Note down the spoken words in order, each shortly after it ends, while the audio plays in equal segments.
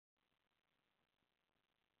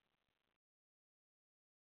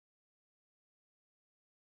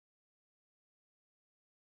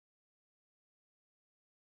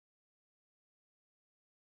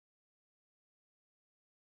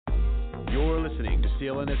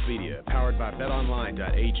CLNS Media, powered by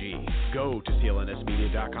BetOnline.ag. Go to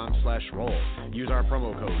CLNSmedia.com/roll. Use our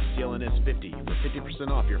promo code CLNS50 for 50%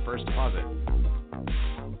 off your first deposit.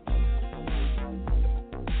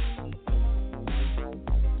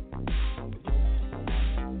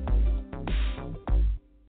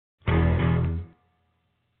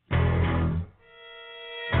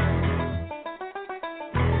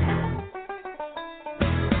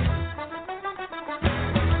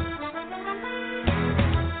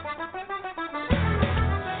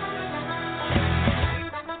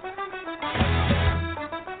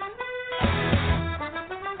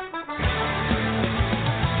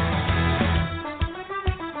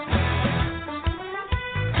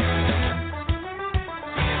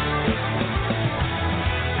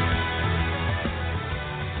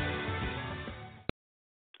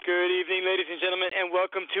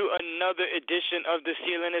 Welcome to another edition of the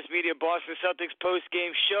CLNS Media Boston Celtics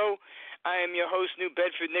post-game show. I am your host, New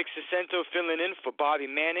Bedford Nick Cicento, filling in for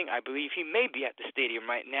Bobby Manning. I believe he may be at the stadium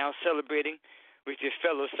right now celebrating with your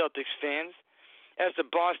fellow Celtics fans as the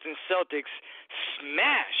Boston Celtics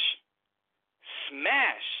smash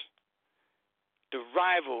the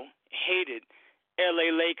rival-hated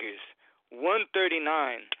LA Lakers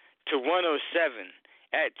 139-107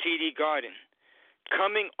 at TD Garden.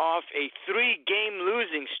 Coming off a 3-game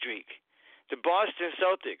losing streak, the Boston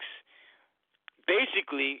Celtics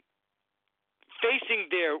basically facing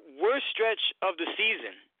their worst stretch of the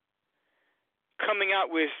season, coming out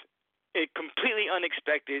with a completely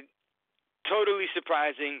unexpected, totally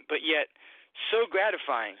surprising, but yet so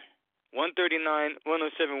gratifying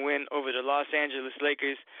 139-107 win over the Los Angeles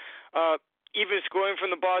Lakers. Even scoring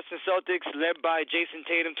from the Boston Celtics, led by Jason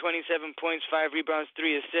Tatum, 27 points, 5 rebounds,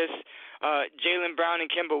 3 assists. Jaylen Brown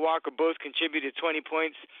and Kemba Walker both contributed 20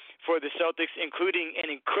 points for the Celtics, including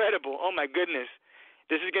an incredible, oh my goodness,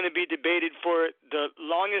 this is going to be debated for the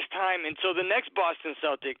longest time until the next Boston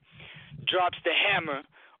Celtic drops the hammer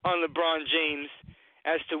on LeBron James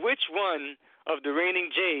as to which one of the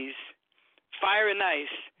reigning Jays, Fire and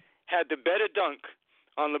Ice, had the better dunk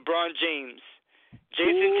on LeBron James.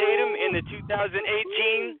 Jason Tatum in the 2018,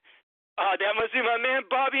 that must be my man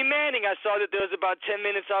Bobby Manning. I saw that there was about 10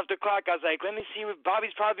 minutes off the clock. I was like, let me see what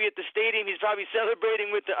Bobby's probably at the stadium. He's probably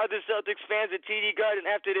celebrating with the other Celtics fans at TD Garden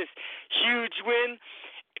after this huge win.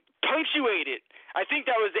 Punctuated. I think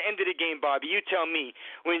that was the end of the game, Bobby. You tell me.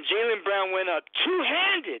 When Jaylen Brown went up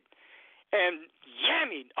two-handed and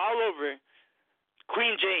yammied all over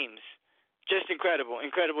Queen James. Just incredible.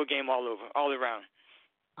 Incredible game all around.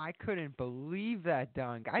 I couldn't believe that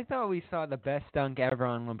dunk. I thought we saw the best dunk ever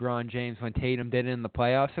on LeBron James when Tatum did it in the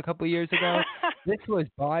playoffs a couple years ago. This was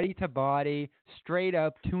body to body, straight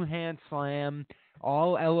up, two-hand slam,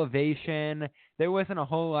 all elevation. There wasn't a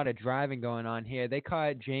whole lot of driving going on here. They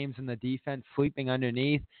caught James in the defense sleeping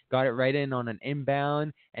underneath, got it right in on an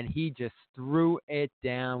inbound, and he just threw it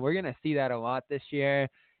down. We're going to see that a lot this year.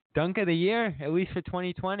 Dunk of the year, at least for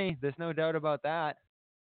 2020. There's no doubt about that.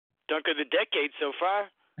 Dunk of the decade so far,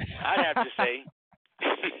 I'd have to say.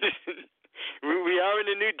 We are in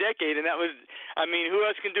a new decade, and that was, I mean, who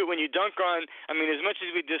else can do it when you dunk on, I mean, as much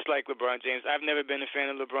as we dislike LeBron James, I've never been a fan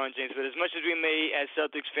of LeBron James, but as much as we may, as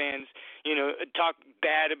Celtics fans, talk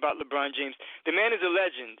bad about LeBron James, the man is a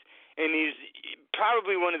legend, and he's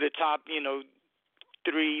probably one of the top, 3,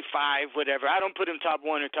 5, whatever. I don't put him top 1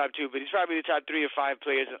 or top 2, but he's probably the top 3 or 5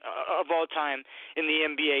 players of all time in the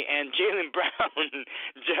NBA, and Jaylen Brown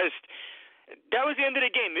just... That was the end of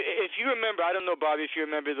the game. If you remember, I don't know, Bobby, if you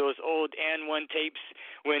remember those old and one tapes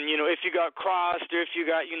when, if you got crossed or if you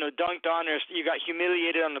got, dunked on or you got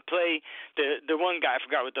humiliated on the play, the one guy, I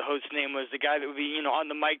forgot what the host's name was, the guy that would be,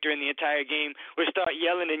 on the mic during the entire game would start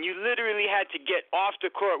yelling, and you literally had to get off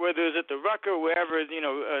the court, whether it was at the Rucker or wherever,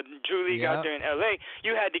 Drew League out there in L.A.,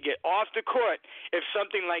 you had to get off the court if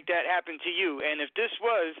something like that happened to you. And if this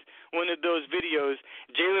was one of those videos,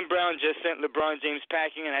 Jaylen Brown just sent LeBron James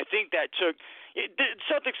packing, and I think that took the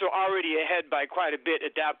Celtics were already ahead by quite a bit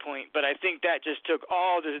at that point, but I think that just took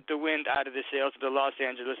all the wind out of the sails of the Los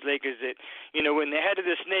Angeles Lakers. That when the head of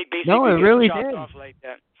the snake basically chopped off like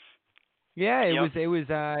that. Yeah, it was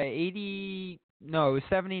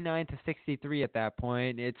 79-63 at that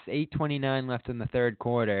point. It's 8:29 left in the third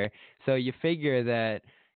quarter, so you figure that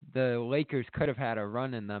the Lakers could have had a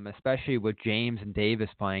run in them, especially with James and Davis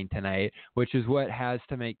playing tonight, which is what has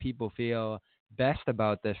to make people feel best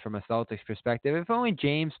about this from a Celtics perspective. If only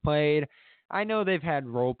James played. I know they've had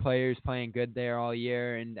role players playing good there all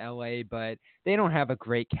year in LA, but they don't have a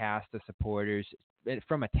great cast of supporters.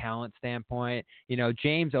 from a talent standpoint. You know,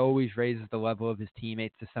 James always raises the level of his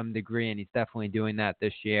teammates to some degree, and he's definitely doing that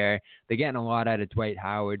this year. They're getting a lot out of Dwight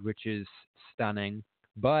Howard, which is stunning.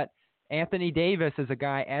 But Anthony Davis is a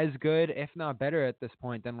guy as good, if not better at this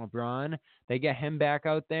point than LeBron. They get him back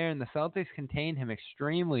out there, and the Celtics contained him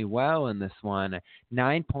extremely well in this one.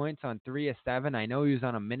 9 points on 3 of 7. I know he was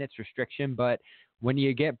on a minutes restriction, but when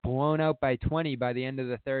you get blown out by 20 by the end of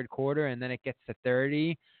the third quarter and then it gets to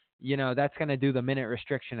 30, you know, that's going to do the minute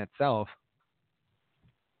restriction itself.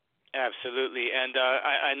 Absolutely. And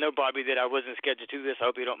I know, Bobby, that I wasn't scheduled to do this. I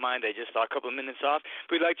hope you don't mind. I just saw a couple of minutes off.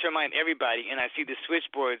 But we'd like to remind everybody, and I see the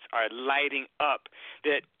switchboards are lighting up,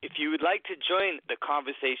 that if you would like to join the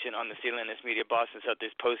conversation on the CLNS Media Boston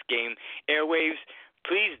Celtics post-game airwaves,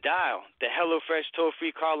 please dial the HelloFresh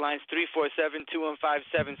toll-free call lines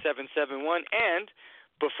 347-215-7771. And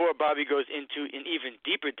before Bobby goes into an even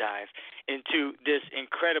deeper dive into this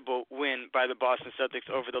incredible win by the Boston Celtics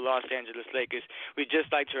over the Los Angeles Lakers, we'd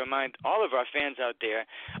just like to remind all of our fans out there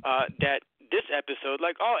that this episode,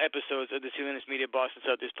 like all episodes of the CLNS Media Boston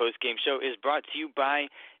Celtics post-game show, is brought to you by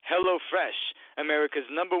HelloFresh, America's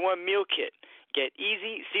 #1 meal kit. Get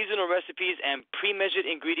easy, seasonal recipes and pre-measured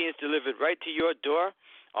ingredients delivered right to your door.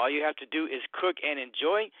 All you have to do is cook and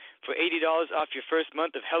enjoy. For $80 off your first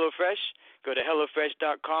month of HelloFresh, go to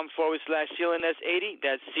HelloFresh.com/CLNS80.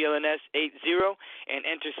 That's CLNS80, and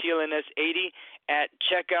enter CLNS80 at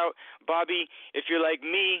checkout. Bobby, if you're like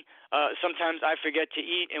me, sometimes I forget to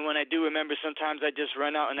eat, and when I do remember, sometimes I just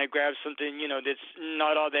run out and I grab something, that's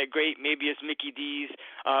not all that great. Maybe it's Mickey D's.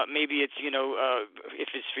 Maybe it's, if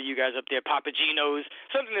it's for you guys up there, Papa Gino's,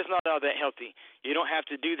 something that's not all that healthy. You don't have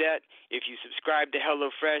to do that. If you subscribe to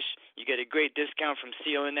HelloFresh, you get a great discount from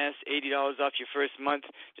CLNS, $80 off your first month.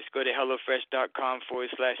 Just go to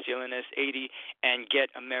HelloFresh.com/CLNS80 and get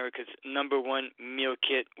America's #1 meal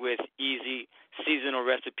kit with easy seasonal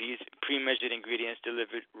recipes, pre-measured ingredients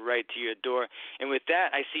delivered right to your door. And with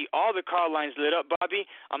that, I see all the call lines lit up, Bobby.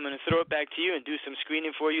 I'm going to throw it back to you and do some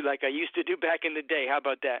screening for you like I used to do back in the day. How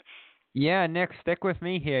about that? Yeah, Nick, stick with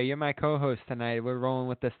me here. You're my co-host tonight. We're rolling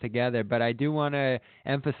with this together. But I do want to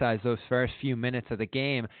emphasize those first few minutes of the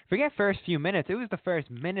game. Forget first few minutes. It was the first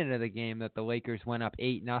minute of the game that the Lakers went up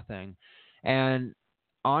 8-0. And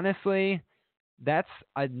honestly, that's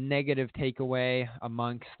a negative takeaway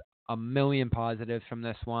amongst a million positives from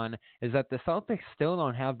this one, is that the Celtics still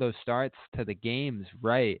don't have those starts to the games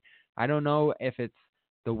right. I don't know if it's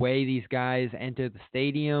the way these guys enter the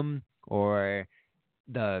stadium or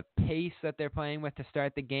the pace that they're playing with to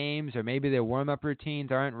start the games, or maybe their warm-up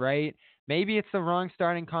routines aren't right. Maybe it's the wrong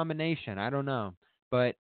starting combination. I don't know.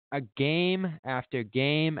 But a game after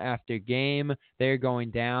game after game, they're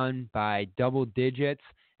going down by double digits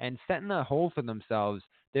and setting a hole for themselves.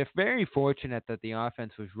 They're very fortunate that the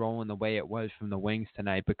offense was rolling the way it was from the wings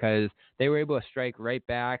tonight, because they were able to strike right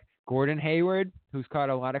back. Gordon Hayward, who's caught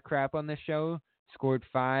a lot of crap on this show, scored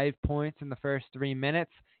 5 points in the first 3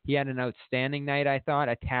 minutes. He had an outstanding night, I thought,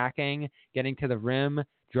 attacking, getting to the rim,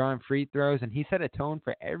 drawing free throws, and he set a tone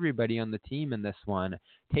for everybody on the team in this one.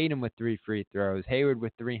 Tatum with 3 free throws, Hayward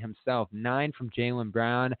with 3 himself, 9 from Jaylen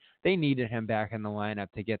Brown. They needed him back in the lineup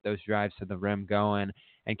to get those drives to the rim going,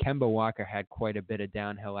 and Kemba Walker had quite a bit of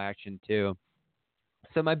downhill action too.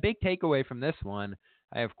 So my big takeaway from this one,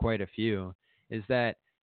 I have quite a few, is that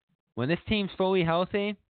when this team's fully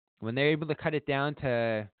healthy, when they're able to cut it down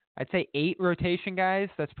to, I'd say 8 rotation guys,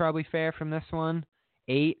 that's probably fair from this one.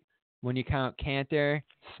 8 when you count Cantor,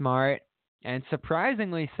 Smart, and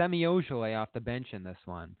surprisingly Semi Ojeleye off the bench in this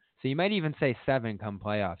one. So you might even say 7 come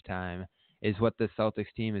playoff time is what the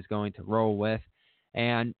Celtics team is going to roll with.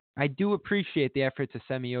 And I do appreciate the efforts of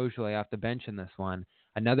Semi Ojeleye off the bench in this one.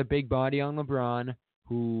 Another big body on LeBron,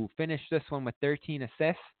 who finished this one with 13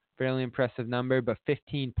 assists, fairly impressive number, but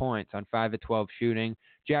 15 points on 5 of 12 shooting.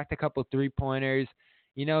 Jacked a couple 3-pointers.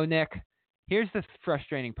 You know, Nick, here's the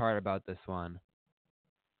frustrating part about this one.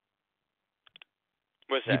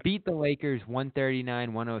 What's that? You beat the Lakers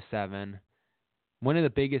 139-107. One of the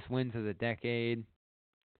biggest wins of the decade,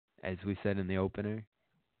 as we said in the opener.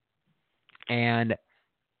 And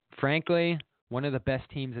frankly, one of the best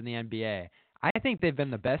teams in the NBA. I think they've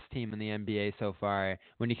been the best team in the NBA so far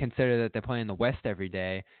when you consider that they're playing the West every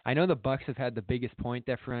day. I know the Bucks have had the biggest point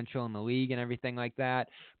differential in the league and everything like that,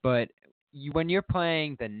 but when you're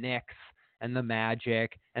playing the Knicks and the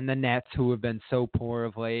Magic and the Nets, who have been so poor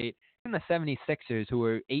of late, and the 76ers, who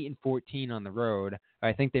are 8-14 on the road,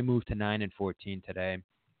 I think they moved to 9-14 today.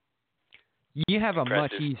 You have a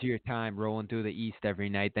much easier time rolling through the East every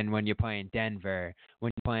night than when you're playing Denver,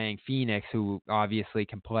 when you're playing Phoenix, who obviously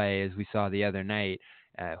can play, as we saw the other night.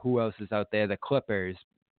 Who else is out there? The Clippers.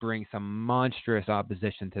 bring some monstrous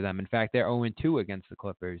opposition to them. In fact, they're 0-2 against the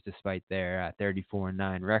Clippers despite their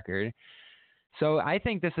 34-9 record. So I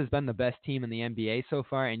think this has been the best team in the NBA so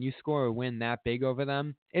far, and you score a win that big over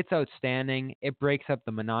them, it's outstanding. It breaks up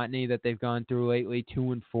the monotony that they've gone through lately,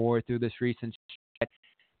 2-4 through this recent stretch.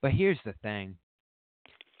 But here's the thing.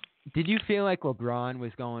 Did you feel like LeBron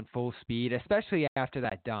was going full speed, especially after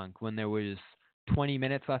that dunk when there was 20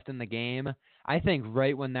 minutes left in the game? I think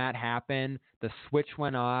right when that happened, the switch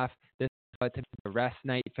went off. This was about to be a rest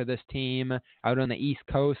night for this team. Out on the East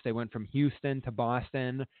Coast, they went from Houston to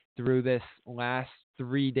Boston through this last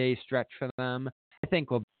 3-day stretch for them. I think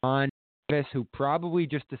LeBron Davis, who probably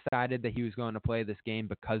just decided that he was going to play this game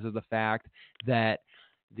because of the fact that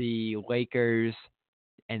the Lakers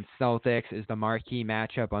and Celtics is the marquee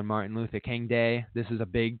matchup on Martin Luther King Day. This is a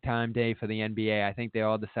big-time day for the NBA. I think they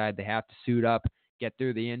all decide they have to suit up, get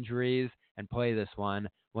through the injuries, and play this one.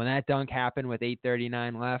 When that dunk happened with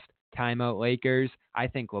 8:39 left, timeout Lakers, I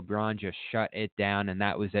think LeBron just shut it down, and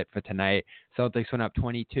that was it for tonight. Celtics went up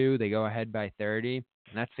 22. They go ahead by 30, and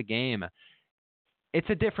that's the game. It's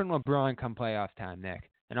a different LeBron come playoff time, Nick.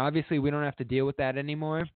 And obviously we don't have to deal with that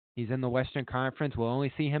anymore. He's in the Western Conference. We'll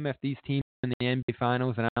only see him if these teams are in the NBA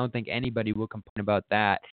Finals, and I don't think anybody will complain about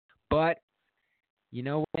that. But, you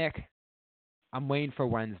know what, Nick? I'm waiting for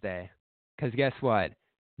Wednesday. Because guess what?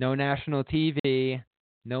 No national TV,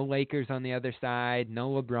 no Lakers on the other side, no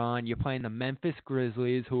LeBron. You're playing the Memphis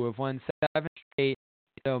Grizzlies, who have won 7 straight.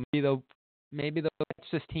 So maybe they'll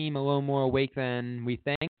catch this team a little more awake than we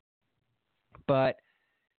think. But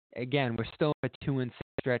again, we're still a 2-6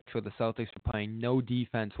 stretch where the Celtics are playing no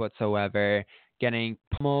defense whatsoever, getting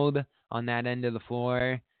pummeled on that end of the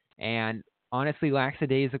floor, and honestly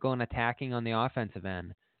lackadaisical and attacking on the offensive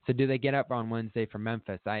end. So do they get up on Wednesday for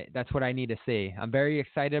Memphis? That's what I need to see. I'm very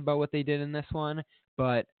excited about what they did in this one,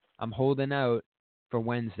 but I'm holding out for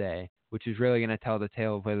Wednesday, which is really going to tell the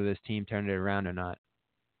tale of whether this team turned it around or not.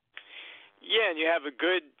 Yeah, and you have a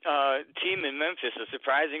good team in Memphis, a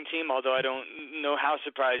surprising team, although I don't know how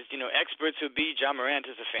surprised, experts would be. Ja Morant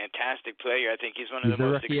is a fantastic player. I think he's one of the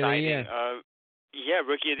most exciting.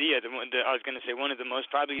 Rookie of the year. I was going to say one of the most,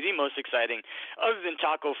 probably the most exciting, other than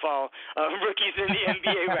Taco Fall, rookies in the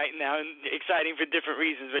NBA right now, and exciting for different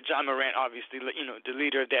reasons. But Ja Morant, obviously, the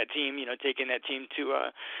leader of that team, taking that team to,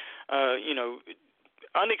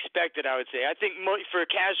 unexpected, I would say. I think for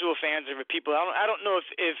casual fans or for people, I don't know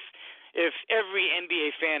if every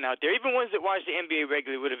NBA fan out there, even ones that watch the NBA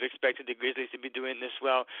regularly, would have expected the Grizzlies to be doing this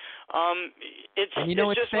well. It's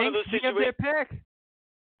just one of those situations. Their pick.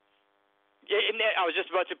 Yeah, I was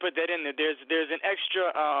just about to put that in there. There's an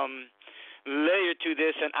extra layer to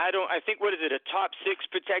this, and I think what is it, a top 6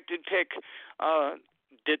 protected pick?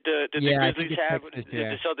 Did the Grizzlies have? Did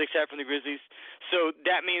the Celtics have from the Grizzlies? So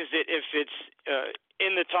that means that if it's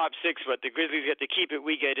in the top 6, but the Grizzlies get to keep it,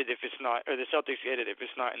 we get it if it's not, or the Celtics get it if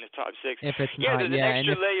it's not in the top 6. If it's not, there's an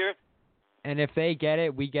extra layer. And if they get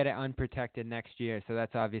it, we get it unprotected next year. So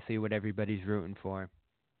that's obviously what everybody's rooting for.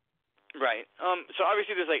 Right. So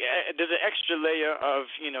obviously there's an extra layer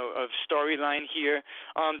of storyline here.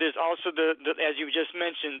 There's also the as you just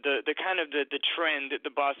mentioned, the kind of the trend that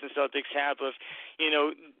the Boston Celtics have of,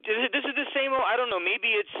 this is the same old, I don't know,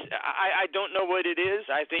 maybe it's I don't know what it is.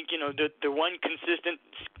 I think the one consistent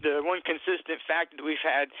fact that we've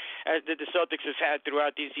had that the Celtics have had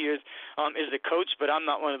throughout these years is the coach, but I'm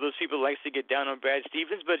not one of those people who likes to get down on Brad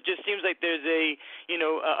Stevens, but it just seems like there's a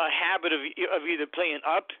habit of either playing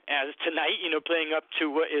up as tonight, playing up to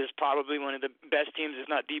what is probably one of the best teams, if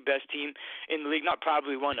not the best team in the league. Not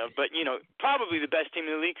probably one of, but, probably the best team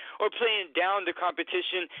in the league. Or playing down the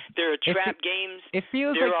competition. There are trap games. It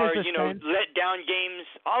feels there like are, let-down games.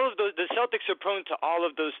 All of those. The Celtics are prone to all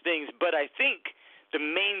of those things. But I think the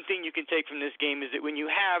main thing you can take from this game is that when you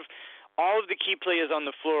have all of the key players on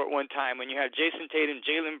the floor at one time, when you have Jason Tatum,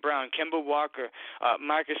 Jaylen Brown, Kemba Walker,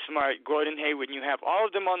 Marcus Smart, Gordon Hayward, and you have all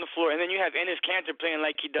of them on the floor, and then you have Enes Kanter playing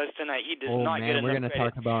like he does tonight. He does not get enough credit. We're going to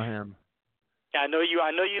talk about him. I know you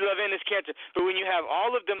love Enes Kanter, but when you have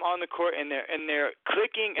all of them on the court and they're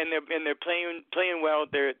clicking and they're playing well,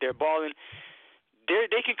 they're balling,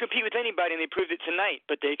 they can compete with anybody, and they proved it tonight.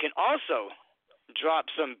 But they can also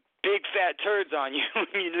drop some big fat turds on you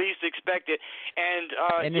when you least expect it, and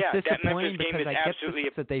it's that disappointing Memphis game because is I absolutely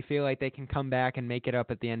get the sense that they feel like they can come back and make it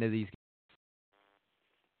up at the end of these games.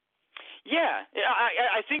 Yeah,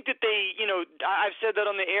 I think that they, I've said that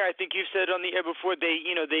on the air. I think you've said it on the air before. They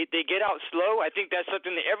get out slow. I think that's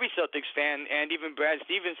something that every Celtics fan and even Brad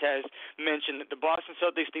Stevens has mentioned, that the Boston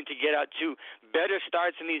Celtics need to get out to better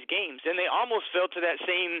starts in these games. And they almost fell to that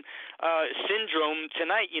same syndrome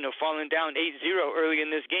tonight, falling down 8-0 early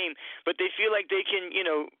in this game. But they feel like they can,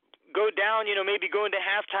 go down, maybe go into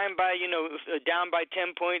halftime by, down by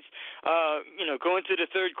 10 points, go into the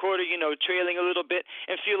third quarter, trailing a little bit,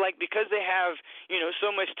 and feel like because they have,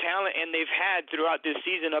 so much talent and they've had throughout this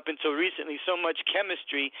season up until recently so much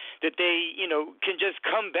chemistry that they, can just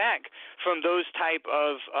come back from those type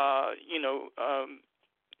of,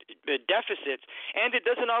 deficits, and it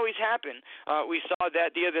doesn't always happen. We saw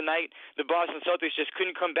that the other night. The Boston Celtics just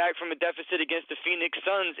couldn't come back from a deficit against the Phoenix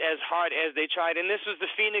Suns as hard as they tried, and this was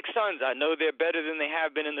the Phoenix Suns. I know they're better than they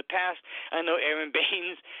have been in the past. I know Aaron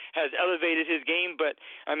Baines has elevated his game, but,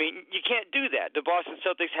 I mean, you can't do that. The Boston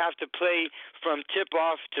Celtics have to play from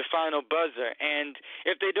tip-off to final buzzer, and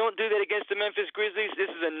if they don't do that against the Memphis Grizzlies,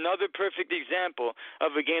 this is another perfect example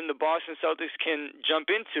of a game the Boston Celtics can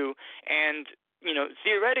jump into, and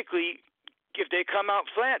theoretically, if they come out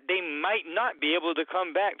flat, they might not be able to come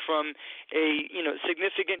back from a,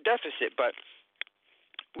 significant deficit. But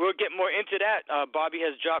we'll get more into that. Bobby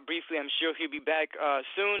has dropped briefly. I'm sure he'll be back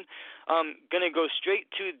soon. Going to go straight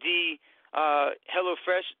to the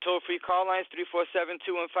HelloFresh toll-free call lines,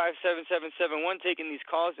 347-215-7771, taking these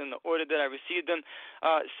calls in the order that I received them.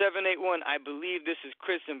 781, I believe this is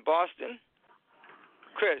Chris in Boston.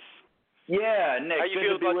 Chris. Yeah, Nick. How you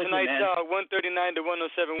feel about tonight's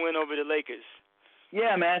 139-107 win over the Lakers?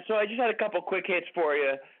 Yeah, man. So I just had a couple quick hits for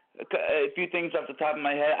you. A few things off the top of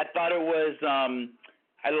my head. I thought it was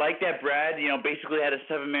I like that Brad, basically had a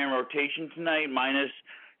 7-man rotation tonight, minus,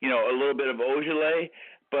 a little bit of Ojale,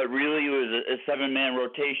 but really it was a 7-man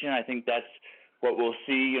rotation. I think that's what we'll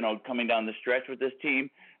see, coming down the stretch with this team.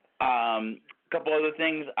 A couple other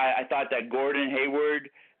things. I thought that Gordon Hayward,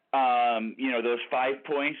 those 5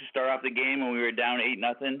 points to start off the game when we were down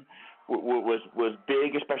 8-0 was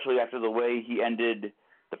big, especially after the way he ended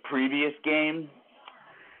the previous game.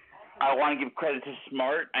 I want to give credit to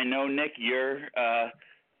Smart. I know, Nick, your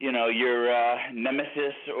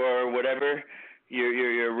nemesis or whatever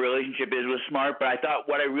your relationship is with Smart, but I thought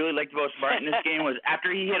what I really liked about Smart in this game was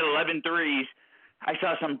after he hit 11 threes, I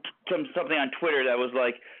saw something on Twitter that was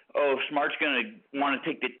like, oh, Smart's going to want to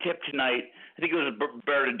take the tip tonight. I think it was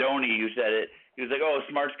Bertadoni who said it. He was like, oh,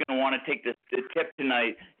 Smart's going to want to take the tip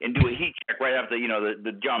tonight and do a heat check right after,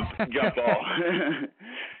 the jump ball.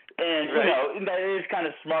 And, that is kind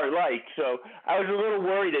of Smart-like. So I was a little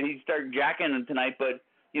worried that he'd start jacking him tonight. But,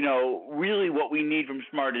 really what we need from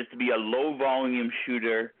Smart is to be a low-volume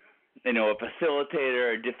shooter, a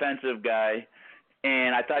facilitator, a defensive guy.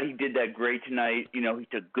 And I thought he did that great tonight. He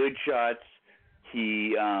took good shots.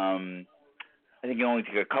 He, I think he only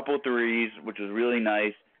took a couple threes, which was really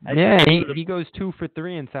nice. Yeah, he goes 2 for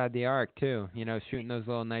 3 inside the arc, too, shooting those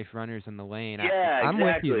little knife runners in the lane. Yeah, I'm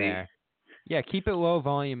exactly. with you there. Yeah, keep it low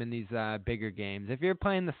volume in these bigger games. If you're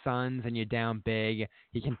playing the Suns and you're down big,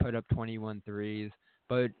 he can put up 21 threes.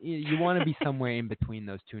 But you want to be somewhere in between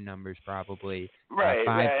those two numbers, probably. Right.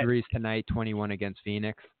 5 threes tonight, 21 against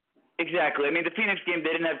Phoenix. Exactly. I mean, the Phoenix game,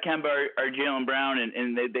 they didn't have Kemba or Jaylen Brown,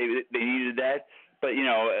 and they needed that. But,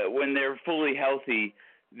 when they're fully healthy,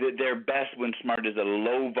 they're best when Smart is a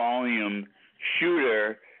low-volume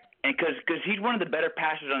shooter, and because he's one of the better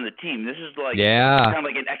passers on the team. This is kind of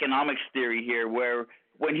like an economics theory here, where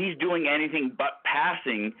when he's doing anything but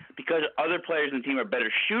passing, because other players in the team are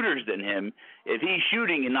better shooters than him, if he's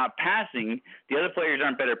shooting and not passing, the other players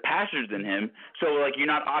aren't better passers than him. So, you're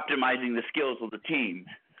not optimizing the skills of the team.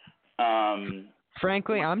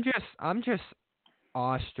 Frankly, I'm just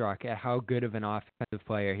awestruck at how good of an offensive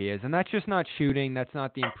player he is. And that's just not shooting. That's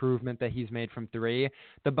not the improvement that he's made from 3.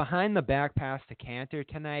 The behind-the-back pass to Cantor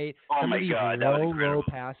tonight, some of these low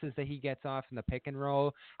passes that he gets off in the pick and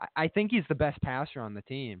roll, I think he's the best passer on the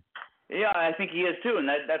team. Yeah, I think he is too. And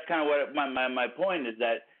that's kind of what my point is,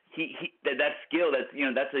 that that skill,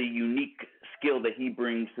 that's a unique skill that he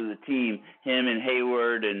brings to the team, him and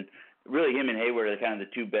Hayward, and really him and Hayward are kind of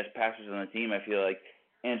the 2 best passers on the team, I feel like.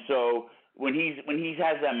 And so when he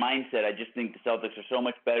has that mindset, I just think the Celtics are so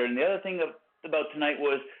much better. And the other thing about tonight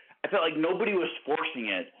was I felt like nobody was forcing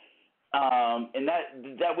it, and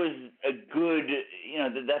that was a good,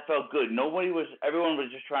 that felt good. Everyone was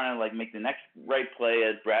just trying to make the next right play,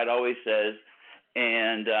 as Brad always says,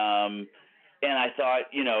 and I thought,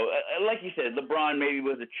 like you said, LeBron maybe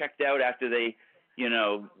was checked out after they,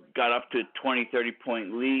 got up to 20,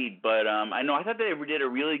 30-point lead. But I thought they did a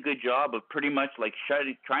really good job of pretty much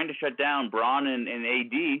trying to shut down Braun and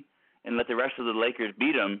AD. and let the rest of the Lakers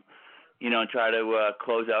beat them, and try to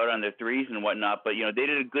close out on their threes and whatnot. But they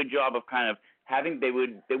did a good job of kind of they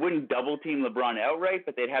wouldn't double team LeBron outright,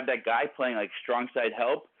 but they'd have that guy playing like strong side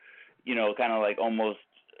help, kind of like almost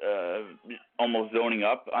zoning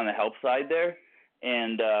up on the help side there.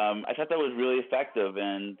 And I thought that was really effective,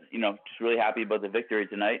 and just really happy about the victory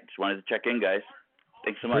tonight. Just wanted to check in, guys.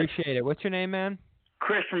 Thanks so much. Appreciate it. What's your name, man?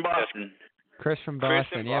 Chris from Boston. Chris from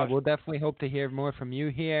Boston. Yeah, we'll definitely hope to hear more from you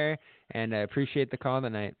here, and I appreciate the call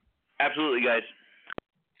tonight. Absolutely, guys.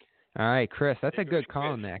 All right, Chris. That's a good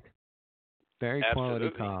call, Nick. Very quality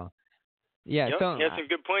call. Yeah, yep, so he has some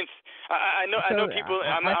good points. I know people.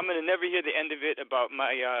 I'm going to never hear the end of it about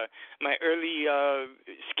my early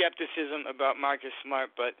skepticism about Marcus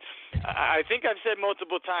Smart, but I think I've said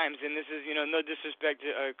multiple times, and this is no disrespect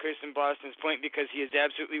to Chris in Boston's point, because he is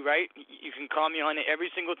absolutely right. You can call me on it every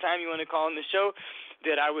single time you want to call on the show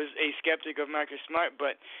that I was a skeptic of Marcus Smart,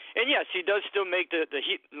 and yes, he does still make the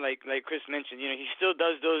heat, like Chris mentioned. He still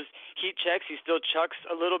does those heat checks. He still chucks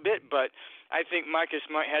a little bit, but I think Marcus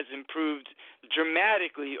Smart has improved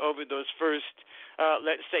dramatically over those first,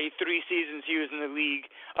 let's say, 3 seasons he was in the league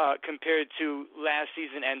compared to last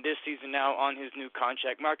season and this season now on his new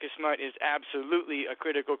contract. Marcus Smart is absolutely a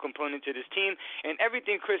critical component to this team, and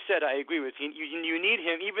everything Chris said I agree with. You need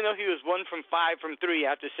him, even though he was 1 from 5 from 3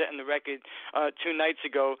 after setting the record 2 nights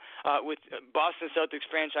ago with Boston Celtics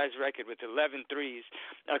franchise record with 11 threes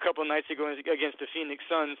a couple nights ago against the Phoenix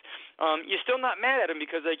Suns. You're still not mad at him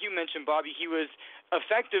because, like you mentioned, Bobby, he was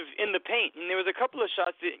effective in the paint, and there was a couple of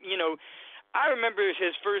shots that I remember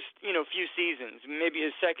his first, few seasons, maybe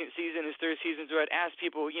his second season, his third season, where I'd ask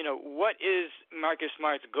people, what is Marcus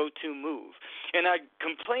Smart's go-to move? And I'd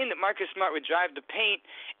complain that Marcus Smart would drive the paint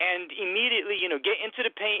and immediately, get into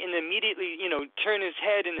the paint and immediately, turn his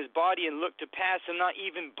head and his body and look to pass and not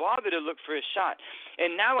even bother to look for a shot.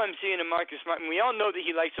 And now I'm seeing a Marcus Smart, and we all know that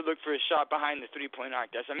he likes to look for a shot behind the three-point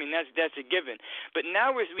arc. That's a given. But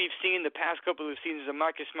now we've seen the past couple of seasons of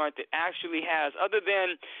Marcus Smart that actually has, other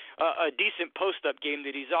than a decent post-up game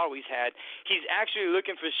that he's always had, he's actually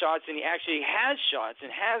looking for shots, and he actually has shots and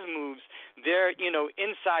has moves there,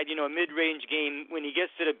 inside, a mid-range game. When he gets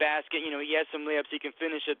to the basket, he has some layups, he can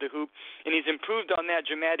finish at the hoop, and he's improved on that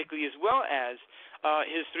dramatically, as well as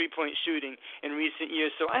his three-point shooting in recent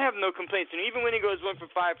years. So I have no complaints. And even when he goes 1 for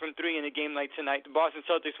 5 from 3 in a game like tonight, the Boston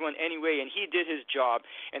Celtics won anyway, and he did his job,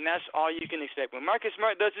 and that's all you can expect. When Marcus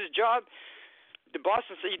Smart does his job, the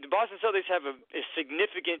Boston Celtics have a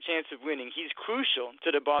significant chance of winning. He's crucial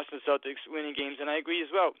to the Boston Celtics winning games, and I agree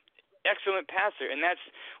as well. Excellent passer, and that's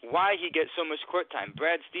why he gets so much court time.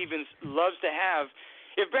 Brad Stevens loves to have.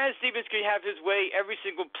 If Brad Stevens could have his way, every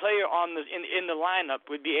single player in the lineup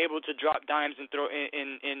would be able to drop dimes and throw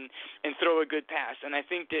throw a good pass. And I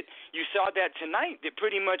think that you saw that tonight. That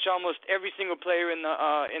pretty much almost every single player in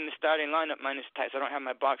the starting lineup, minus Tice. I don't have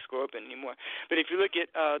my box score open anymore. But if you look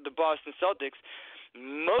at the Boston Celtics,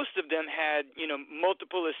 most of them had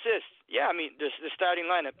multiple assists. Yeah, I mean the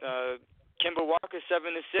starting lineup. Kemba Walker, 7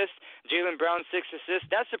 assists. Jaylen Brown, 6 assists.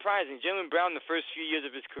 That's surprising. Jaylen Brown, the first few years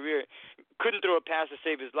of his career, couldn't throw a pass to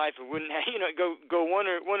save his life, and wouldn't have, go one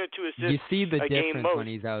or 2 assists. You see the a difference game when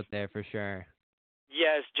he's out there for sure.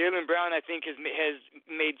 Yes, Jaylen Brown, I think, has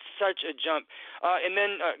made such a jump. And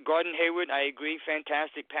then Gordon Hayward, I agree,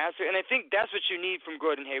 fantastic passer. And I think that's what you need from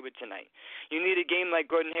Gordon Hayward tonight. You need a game like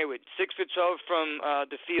Gordon Hayward, 6 for 12 from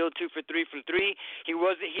the field, 2 for 3 from 3. He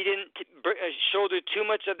didn't shoulder too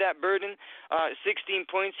much of that burden. 16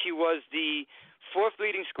 points. He was the 4th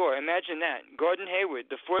leading scorer. Imagine that. Gordon Hayward,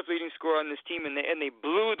 the 4th leading scorer on this team, and they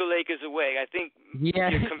blew the Lakers away. I think your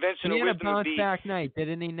conventional he had wisdom a would be bounce-back night,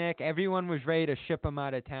 didn't he, Nick? Everyone was ready to ship him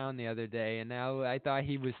out of town the other day, and now I thought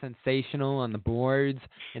he was sensational on the boards,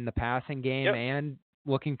 in the passing game, and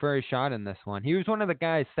looking for a shot in this one. He was one of the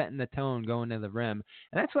guys setting the tone going to the rim,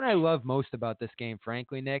 and that's what I love most about this game,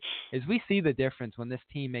 frankly, Nick, is we see the difference when this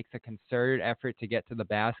team makes a concerted effort to get to the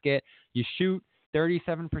basket. You shoot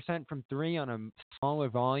 37% from 3 on a smaller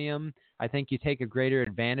volume. I think you take a greater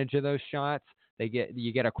advantage of those shots.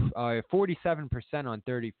 You get a 47% on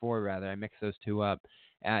 34 rather. I mix those two up.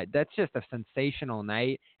 That's just a sensational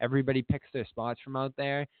night. Everybody picks their spots from out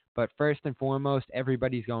there, but first and foremost,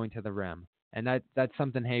 everybody's going to the rim. And that's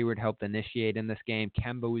something Hayward helped initiate in this game.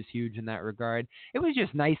 Kemba was huge in that regard. It was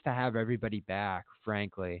just nice to have everybody back,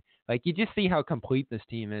 frankly. Like, you just see how complete this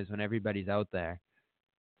team is when everybody's out there.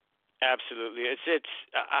 Absolutely.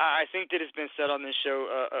 I think that it's been said on this show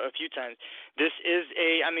a few times. This is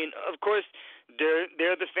of course,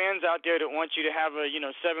 they're the fans out there that want you to have a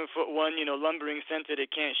 7'1" lumbering center that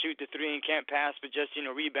can't shoot the three and can't pass, but just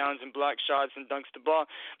rebounds and blocks shots and dunks the ball.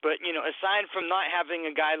 But aside from not having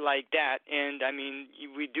a guy like that, and I mean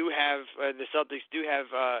we do have the Celtics do have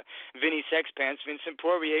Vinny Sexpants, Vincent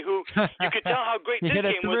Poirier, who you could tell how great this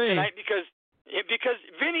game was tonight because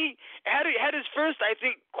Vinny had his first, I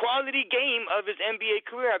think, quality game of his NBA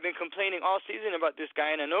career. I've been complaining all season about this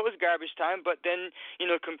guy, and I know it was garbage time, but then,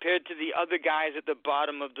 compared to the other guys at the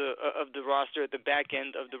bottom of the roster, at the back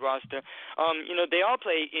end of the roster, they all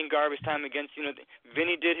play in garbage time against,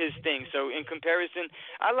 Vinny did his thing. So in comparison,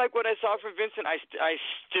 I like what I saw from Vincent. I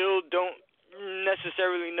still don't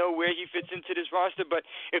necessarily know where he fits into this roster, but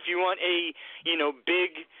if you want a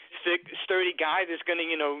big, thick, sturdy guy that's going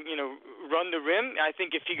to run the rim, I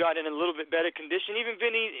think if he got in a little bit better condition, even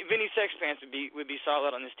Vinny Sexpants would be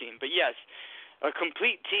solid on this team. But yes, a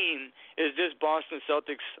complete team is this Boston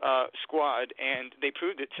Celtics squad, and they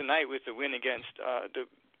proved it tonight with the win against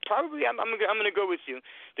probably, I'm going to go with you,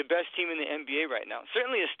 the best team in the NBA right now.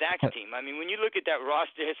 Certainly a stacked team. I mean, when you look at that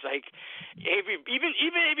roster, it's like even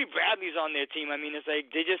Avery Bradley's on their team. I mean, it's like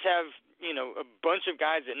they just have, a bunch of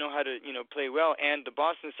guys that know how to, play well. And the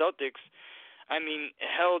Boston Celtics, I mean,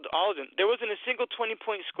 held all of them. There wasn't a single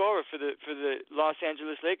 20-point scorer for the Los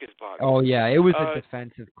Angeles Lakers, Bob. Oh, yeah, it was a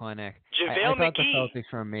defensive clinic. I JaVale thought McGee. the Celtics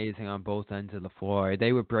were amazing on both ends of the floor.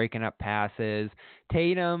 They were breaking up passes.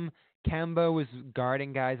 Tatum, Kemba was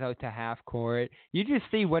guarding guys out to half court. You just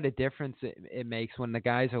see what a difference it makes when the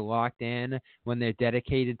guys are locked in, when they're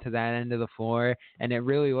dedicated to that end of the floor, and it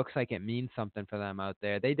really looks like it means something for them out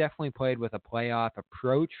there. They definitely played with a playoff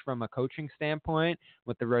approach from a coaching standpoint,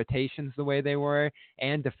 with the rotations the way they were,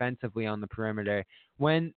 and defensively on the perimeter.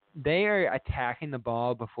 When they are attacking the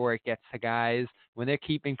ball before it gets to guys, when they're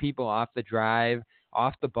keeping people off the drive,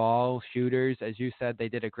 off the ball, shooters, as you said, they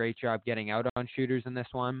did a great job getting out on shooters in this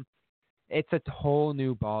one. It's a whole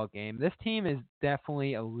new ball game. This team is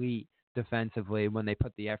definitely elite defensively when they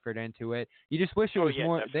put the effort into it. You just wish it was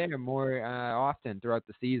more often throughout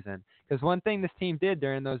the season. Because one thing this team did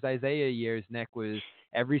during those Isaiah years, Nick, was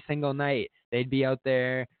every single night they'd be out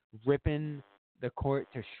there ripping the court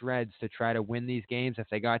to shreds to try to win these games. If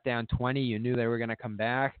they got down 20, you knew they were going to come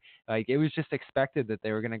back. Like, it was just expected that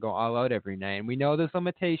they were going to go all out every night. And we know there's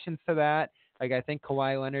limitations to that. Like, I think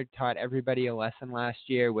Kawhi Leonard taught everybody a lesson last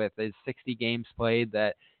year with his 60 games played,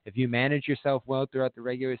 that if you manage yourself well throughout the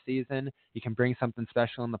regular season, you can bring something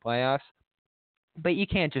special in the playoffs. But you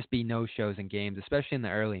can't just be no-shows in games, especially in the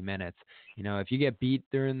early minutes. If you get beat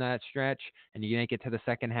during that stretch and you make it to the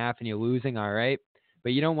second half and you're losing, all right.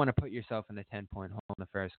 But you don't want to put yourself in the 10-point hole in the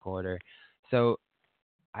first quarter. So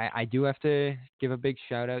I do have to give a big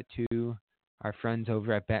shout-out to our friends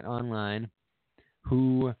over at Bet Online,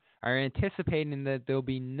 who are anticipating that there'll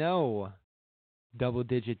be no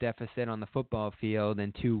double-digit deficit on the football field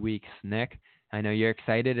in 2 weeks, Nick. I know you're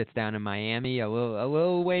excited. It's down in Miami, a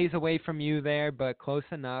little ways away from you there, but close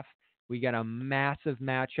enough. We got a massive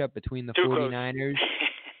matchup between the 49ers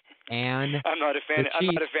and I'm not a fan. the Chiefs.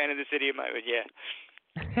 I'm not a fan of the city of Miami. Yeah.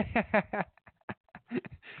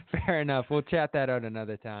 Fair enough. We'll chat that out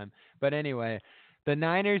another time. But anyway, the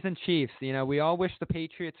Niners and Chiefs, we all wish the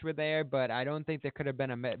Patriots were there, but I don't think there could have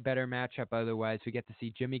been a better matchup otherwise. We get to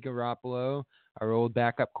see Jimmy Garoppolo, our old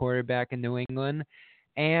backup quarterback in New England,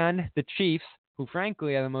 and the Chiefs, who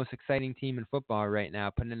frankly are the most exciting team in football right now,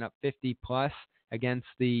 putting up 50-plus against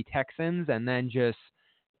the Texans and then just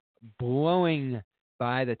blowing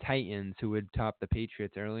by the Titans, who would top the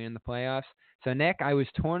Patriots early in the playoffs. So, Nick, I was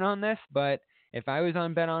torn on this, but if I was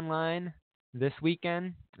on Bet Online this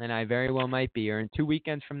weekend, and I very well might be, or in 2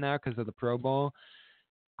 weekends from now because of the Pro Bowl,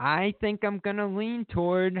 I think I'm going to lean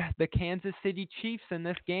toward the Kansas City Chiefs in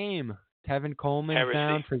this game. Tevin Coleman's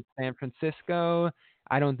down for San Francisco.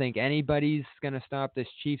 I don't think anybody's going to stop this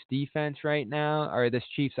Chiefs defense right now, or this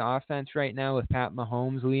Chiefs offense right now with Pat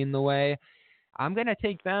Mahomes leading the way. I'm going to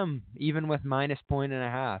take them even with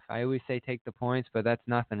 -1.5. I always say take the points, but that's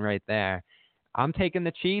nothing right there. I'm taking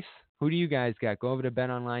the Chiefs. Who do you guys got? Go over to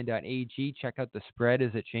betonline.ag, check out the spread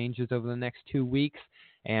as it changes over the next 2 weeks,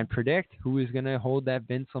 and predict who is going to hold that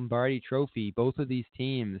Vince Lombardi trophy. Both of these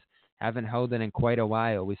teams haven't held it in quite a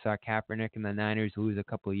while. We saw Kaepernick and the Niners lose a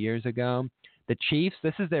couple of years ago. The Chiefs,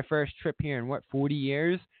 this is their first trip here in, 40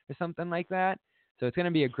 years or something like that? So it's going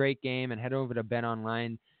to be a great game, and head over to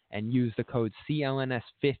BetOnline and use the code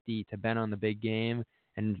CLNS50 to bet on the big game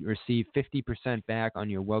and receive 50% back on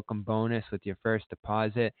your welcome bonus with your first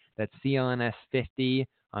deposit. That's CLNS50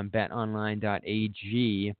 on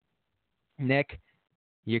betonline.ag. Nick,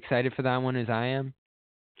 you excited for that one as I am?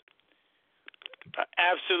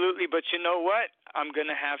 Absolutely, but you know what? I'm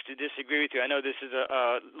going to have to disagree with you. I know this is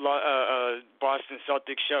a Boston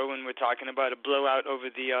Celtics show and we're talking about a blowout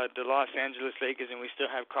over the Los Angeles Lakers, and we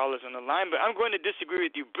still have callers on the line, but I'm going to disagree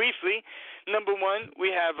with you briefly. Number one,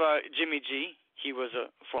 we have Jimmy G. He was a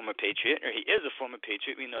former Patriot, or he is a former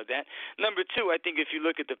Patriot. We know that. Number two, I think if you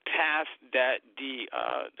look at the path that the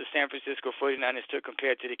San Francisco 49ers took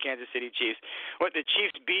compared to the Kansas City Chiefs, what the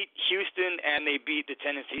Chiefs beat Houston and they beat the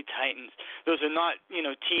Tennessee Titans. Those are not,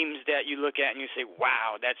 teams that you look at and you say,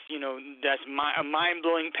 wow, that's a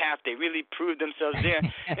mind-blowing path. They really proved themselves there.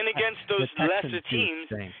 And against those lesser teams.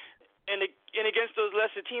 And against those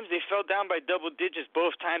lesser teams, they fell down by double digits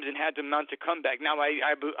both times and had to mount a comeback. Now, I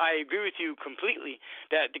agree with you completely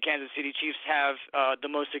that the Kansas City Chiefs have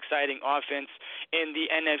the most exciting offense in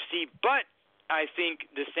the NFC, but I think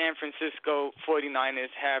the San Francisco 49ers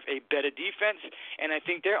have a better defense, and I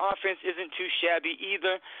think their offense isn't too shabby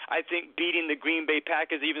either. I think beating the Green Bay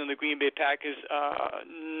Packers, even though the Green Bay Packers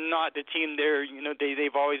not the team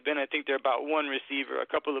they've always been. I think they're about one receiver, a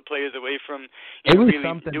couple of players away from really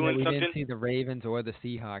doing something. Didn't see the Ravens or the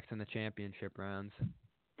Seahawks in the championship rounds.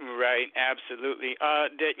 Right, absolutely.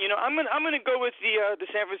 I'm gonna go with the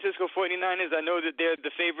San Francisco 49ers. I know that they're the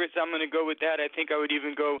favorites. I'm gonna go with that. I think I would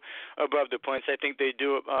even go above the points. I think they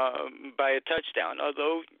do it by a touchdown.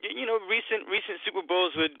 Although recent Super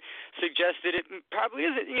Bowls would suggest that it probably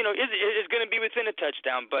isn't. Is going to be within a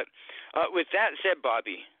touchdown. But with that said,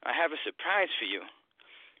 Bobby, I have a surprise for you,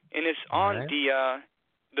 and it's on the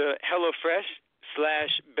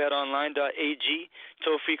HelloFresh/BetOnline.ag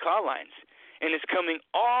toll-free call lines. And it's coming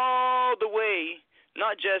all the way,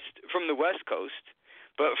 not just from the West Coast,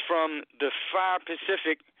 but from the far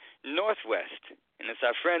Pacific Northwest. And it's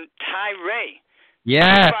our friend Ty Ray.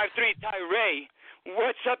 Yeah. 5'3", Ty Ray.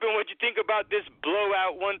 What's up and what you think about this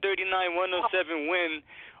blowout 139-107 win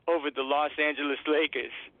over the Los Angeles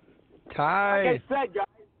Lakers? Ty. Like I said, guys,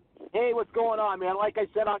 hey, what's going on, man? Like I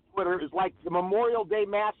said on Twitter, it's like the Memorial Day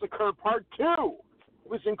Massacre Part 2.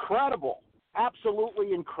 It was incredible.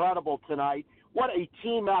 Absolutely incredible tonight. What a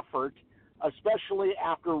team effort, especially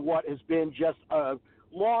after what has been just a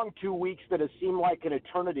long 2 weeks that has seemed like an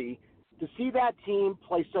eternity. To see that team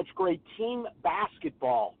play such great team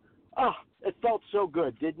basketball, it felt so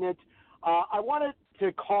good, didn't it? I wanted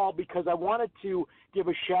to call because I wanted to give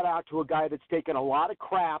a shout-out to a guy that's taken a lot of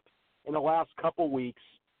crap in the last couple weeks,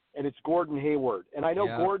 and it's Gordon Hayward. And I know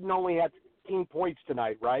Gordon only had 15 points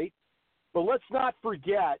tonight, right? But let's not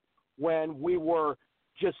forget when we were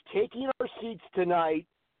just taking our seats tonight,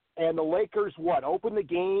 and the Lakers, opened the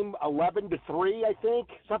game 11-3, I think,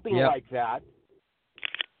 something like that.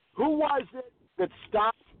 Who was it that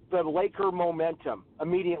stopped the Laker momentum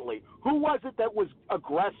immediately? Who was it that was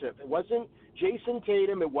aggressive? It wasn't Jason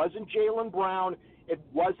Tatum. It wasn't Jaylen Brown. It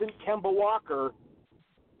wasn't Kemba Walker.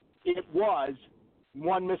 It was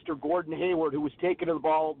one Mr. Gordon Hayward, who was taking the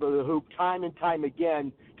ball to the hoop time and time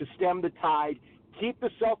again to stem the tide, keep the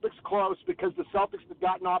Celtics close, because the Celtics have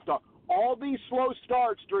gotten off to all these slow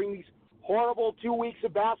starts during these horrible 2 weeks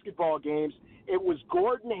of basketball games. It was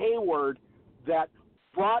Gordon Hayward that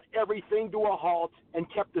brought everything to a halt and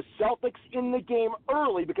kept the Celtics in the game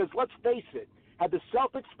early, because let's face it, had the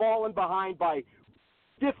Celtics fallen behind by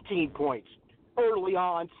 15 points early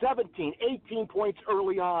on, 17, 18 points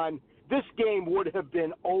early on, this game would have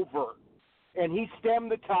been over. And he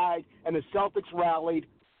stemmed the tide, and the Celtics rallied,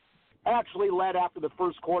 actually led after the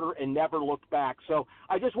first quarter and never looked back. So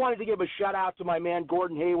I just wanted to give a shout-out to my man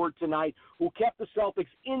Gordon Hayward tonight, who kept the Celtics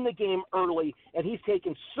in the game early, and he's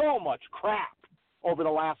taken so much crap over the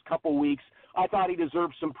last couple weeks. I thought he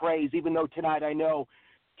deserved some praise, even though tonight I know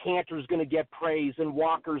Cantor's going to get praise and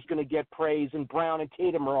Walker's going to get praise and Brown and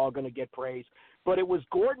Tatum are all going to get praise. But it was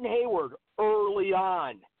Gordon Hayward early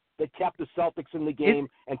on that kept the Celtics in the game,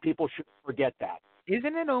 and people should forget that.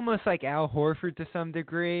 Isn't it almost like Al Horford to some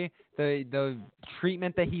degree, the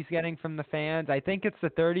treatment that he's getting from the fans? I think it's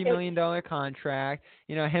the $30 million contract,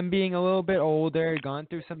 him being a little bit older, gone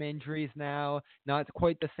through some injuries now, not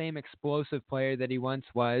quite the same explosive player that he once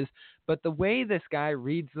was. But the way this guy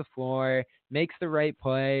reads the floor, makes the right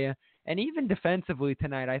play, and even defensively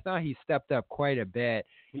tonight, I thought he stepped up quite a bit.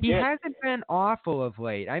 He hasn't been awful of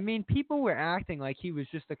late. I mean, people were acting like he was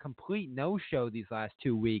just a complete no-show these last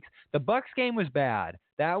 2 weeks. The Bucks game was bad.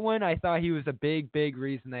 That one, I thought he was a big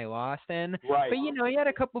reason they lost in. Right. But, he had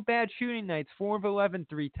a couple bad shooting nights, 4 of 11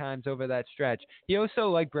 3 times over that stretch. He also,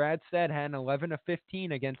 like Brad said, had an 11 of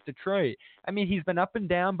 15 against Detroit. I mean, he's been up and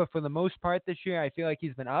down, but for the most part this year, I feel like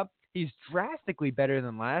he's been up. He's drastically better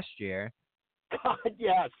than last year. God,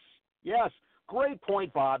 yes. Great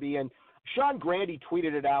point, Bobby. And Sean Grandy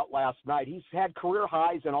tweeted it out last night. He's had career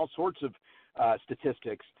highs in all sorts of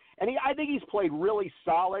statistics. And I think he's played really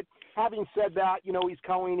solid. Having said that, he's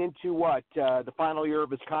going into the final year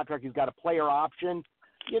of his contract. He's got a player option.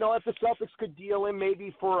 If the Celtics could deal him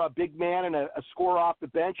maybe for a big man and a scorer off the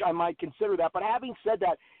bench, I might consider that. But having said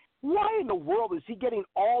that, why in the world is he getting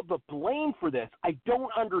all the blame for this? I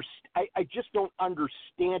just don't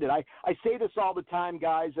understand it. I say this all the time,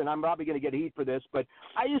 guys, and I'm probably going to get heat for this, but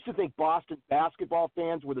I used to think Boston basketball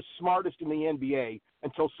fans were the smartest in the NBA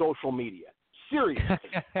until social media. Seriously.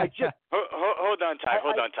 Hold on, Ty.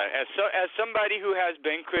 As somebody who has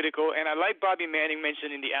been critical, and I like Bobby Manning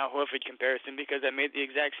mentioning the Al Horford comparison because I made the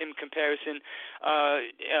exact same comparison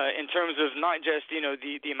in terms of not just the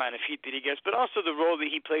amount of heat that he gets, but also the role that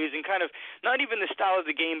he plays and kind of not even the style of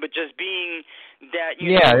the game, but just being that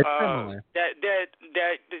that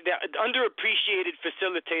underappreciated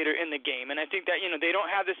facilitator in the game. And I think that they don't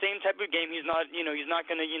have the same type of game. He's not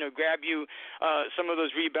going to grab you some of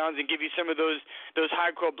those rebounds and give you some of those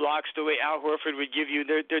hardcore blocks the way Al Horford would give you.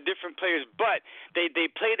 They're different players, but they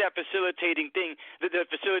play that facilitating thing, the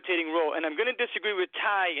facilitating role. And I'm going to disagree with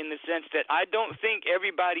Ty in the sense that I don't think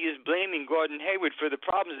everybody is blaming Gordon Hayward for the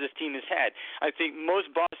problems this team has had. I think most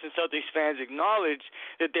Boston Celtics fans acknowledge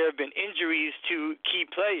that there have been injuries to key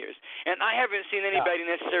players, and I haven't seen anybody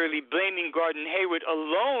necessarily blaming Gordon Hayward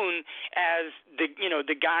alone as the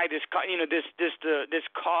guy this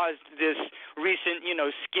caused this recent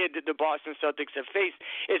skid that the Boston Celtics have faced.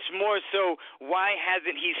 It's more so, why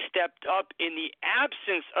hasn't he stepped up in the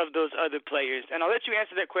absence of those other players? And I'll let you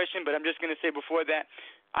answer that question, but I'm just going to say before that,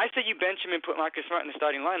 I say you bench him and put Marcus Smart in the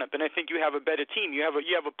starting lineup, and I think you have a better team. You have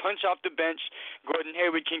a punch off the bench. Gordon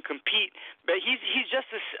Hayward can compete, but he's just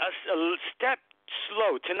a step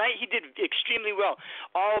slow. Tonight he did extremely well.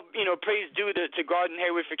 All praise due to Gordon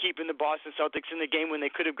Hayward for keeping the Boston Celtics in the game when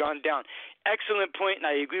they could have gone down. Excellent point, and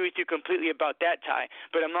I agree with you completely about that, Ty.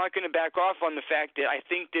 But I'm not going to back off on the fact that I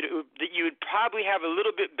think that that you would probably have a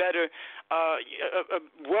little bit better, a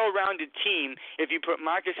well-rounded team if you put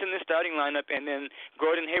Marcus in the starting lineup and then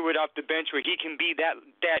Gordon Hayward off the bench, where he can be that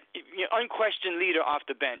unquestioned leader off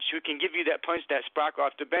the bench, who can give you that punch, that spark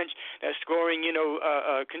off the bench, that scoring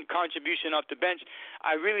contribution off the bench.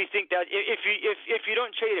 I really think that if you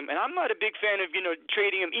don't trade him, and I'm not a big fan of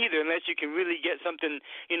trading him either, unless you can really get something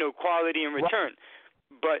quality in return.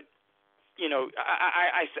 But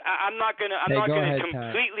I'm not gonna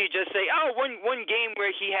completely just say, one game where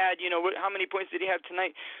he had how many points did he have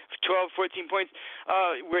tonight? 12, 14 points,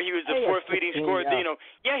 where he was the fourth leading scorer.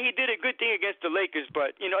 He did a good thing against the Lakers,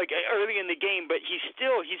 but early in the game. But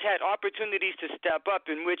he's had opportunities to step up,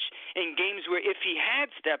 in games where if he had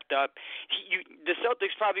stepped up, the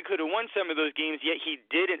Celtics probably could have won some of those games. Yet he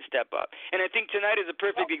didn't step up, and I think tonight is a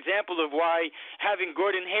perfect example of why having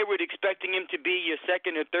Gordon Hayward, expecting him to be your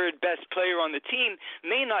second or third best player on the team,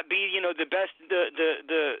 may not be the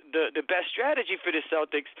best strategy for the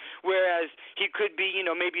Celtics, whereas he could be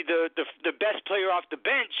maybe the best player off the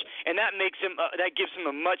bench, and that gives him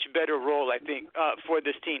a much better role, I think, for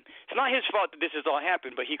this team. It's not his fault that this has all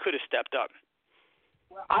happened, but he could have stepped up.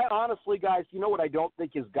 I honestly, guys, what I don't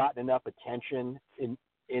think has gotten enough attention,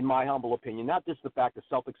 in my humble opinion, not just the fact the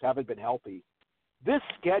Celtics haven't been healthy. This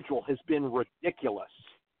schedule has been ridiculous.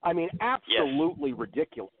 I mean, absolutely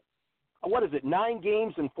ridiculous. What is it, 9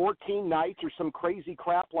 games and 14 nights or some crazy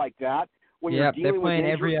crap like that? You're dealing they're playing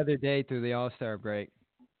with every other day through the All-Star break.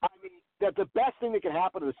 I mean, the best thing that can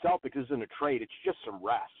happen to the Celtics isn't a trade. It's just some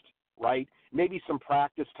rest, right? Maybe some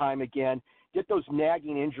practice time again. Get those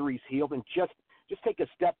nagging injuries healed and just take a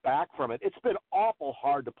step back from it. It's been awful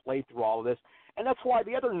hard to play through all of this. And that's why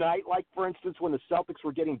the other night, like, for instance, when the Celtics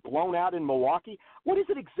were getting blown out in Milwaukee, what is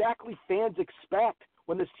it exactly fans expect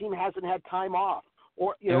when this team hasn't had time off?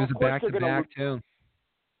 Or, it was a back-to-back, too.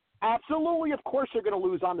 Absolutely. Of course they're going to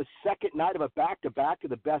lose on the second night of a back-to-back to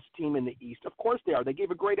the best team in the East. Of course they are. They gave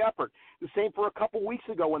a great effort. The same for a couple weeks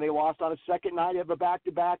ago when they lost on a second night of a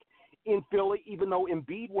back-to-back in Philly. Even though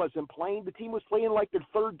Embiid wasn't playing, the team was playing like their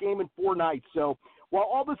third game in 4 nights. So while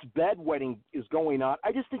all this bedwetting is going on,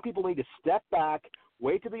 I just think people need to step back,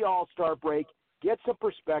 wait to the All-Star break, get some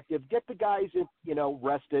perspective, get the guys,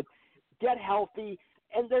 rested, get healthy,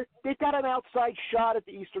 and they've got an outside shot at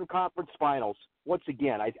the Eastern Conference Finals. Once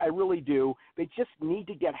again, I really do. They just need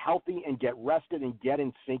to get healthy and get rested and get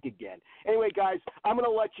in sync again. Anyway, guys, I'm going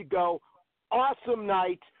to let you go. Awesome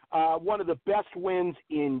night. One of the best wins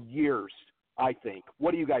in years, I think.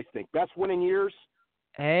 What do you guys think? Best win in years?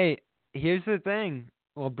 Hey, here's the thing.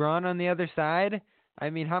 LeBron on the other side, I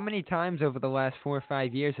mean, how many times over the last 4 or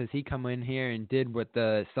 5 years has he come in here and did what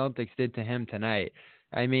the Celtics did to him tonight?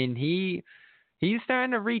 I mean, he He's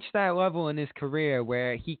starting to reach that level in his career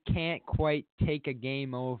where he can't quite take a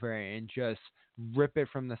game over and just rip it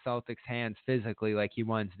from the Celtics' hands physically like he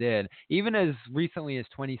once did. Even as recently as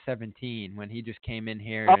 2017 when he just came in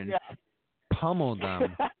here and pummeled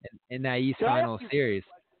them in that East Finals series.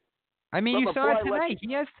 I mean, you saw it tonight.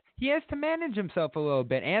 He has to manage himself a little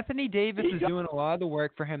bit. Anthony Davis is doing a lot of the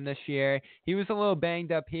work for him this year. He was a little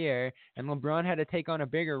banged up here, and LeBron had to take on a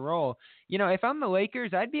bigger role. You know, if I'm the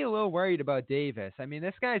Lakers, I'd be a little worried about Davis. I mean,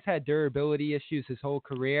 this guy's had durability issues his whole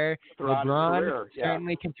career. LeBron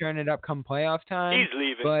certainly can turn it up come playoff time. He's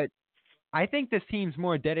leaving. But I think this team's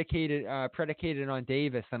more predicated on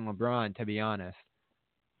Davis than LeBron, to be honest.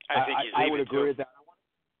 I think he's leaving. I would agree with that.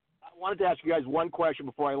 I wanted to ask you guys one question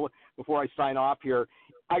before I sign off here.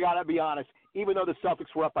 I got to be honest. Even though the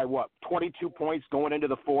Celtics were up by 22 points going into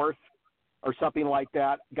the fourth or something like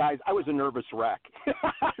that, guys, I was a nervous wreck.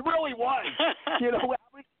 I really was. You know, how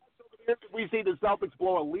many times over here did we see the Celtics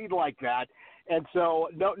blow a lead like that? And so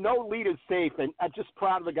no lead is safe. And I'm just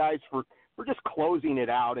proud of the guys for just closing it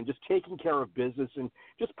out and just taking care of business and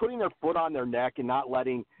just putting their foot on their neck and not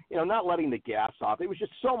letting the gas off. It was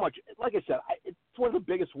just so much. Like I said, it's one of the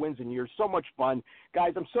biggest wins in years. So much fun,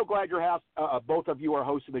 guys. I'm so glad both of you are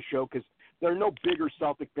hosting the show because there are no bigger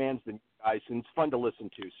Celtic fans than you guys, and it's fun to listen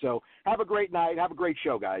to. So have a great night. Have a great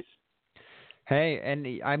show, guys. Hey, and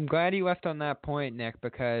I'm glad you left on that point, Nick,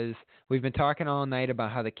 because we've been talking all night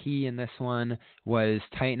about how the key in this one was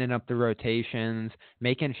tightening up the rotations,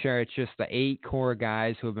 making sure it's just the 8 core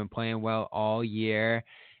guys who have been playing well all year,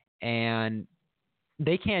 and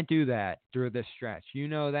they can't do that through this stretch. You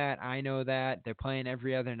know that. I know that. They're playing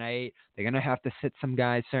every other night. They're going to have to sit some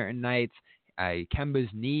guys certain nights. Kemba's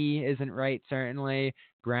knee isn't right, certainly.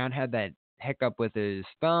 Brown had that hiccup with his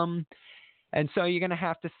thumb. And so you're going to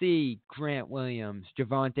have to see Grant Williams,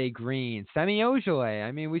 Javonte Green, Semi Ojeleye.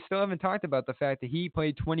 I mean, we still haven't talked about the fact that he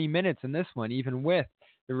played 20 minutes in this one, even with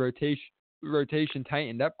the rotation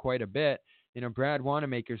tightened up quite a bit. You know, Brad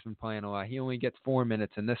Wanamaker's been playing a lot. He only gets 4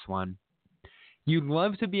 minutes in this one. You'd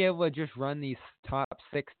love to be able to just run these top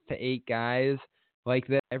 6 to 8 guys like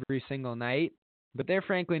that every single night, but they're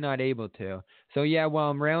frankly not able to. So, yeah,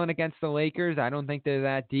 while I'm railing against the Lakers, I don't think they're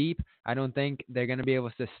that deep. I don't think they're going to be able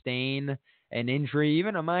to sustain an injury,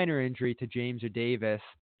 even a minor injury to James or Davis.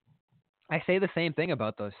 I say the same thing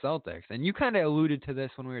about those Celtics. And you kind of alluded to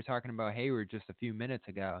this when we were talking about Hayward just a few minutes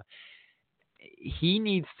ago. He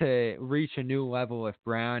needs to reach a new level if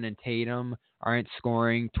Brown and Tatum aren't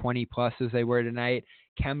scoring 20-plus as they were tonight.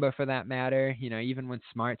 Kemba, for that matter, you know, even when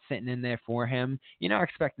Smart's sitting in there for him, you're not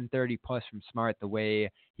expecting 30-plus from Smart the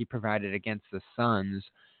way he provided against the Suns.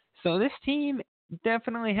 So this team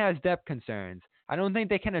definitely has depth concerns. I don't think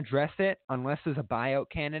they can address it unless there's a buyout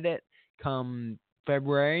candidate come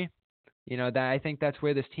February. You know, I think that's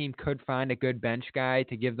where this team could find a good bench guy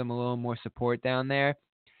to give them a little more support down there.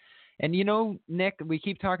 And, you know, Nick, we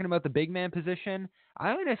keep talking about the big man position. I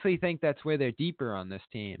honestly think that's where they're deeper on this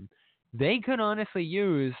team. They could honestly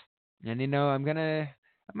use, and, you know, I'm gonna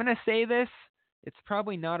say this. It's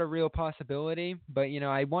probably not a real possibility, but, you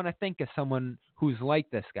know, I want to think of someone who's like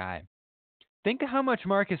this guy. Think of how much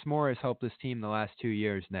Marcus Morris helped this team the last 2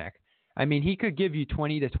 years, Nick. I mean, he could give you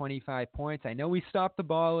 20 to 25 points. I know we stopped the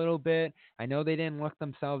ball a little bit. I know they didn't look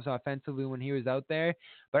themselves offensively when he was out there,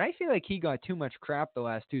 but I feel like he got too much crap the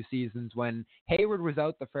last 2 seasons when Hayward was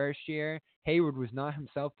out the first year, Hayward was not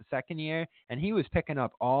himself the second year, and he was picking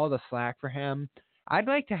up all the slack for him. I'd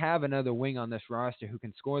like to have another wing on this roster who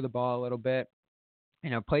can score the ball a little bit, you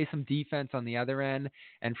know, play some defense on the other end,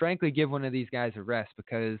 and frankly give one of these guys a rest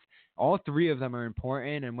because all 3 of them are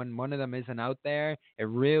important, and when one of them isn't out there, it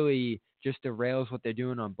really just derails what they're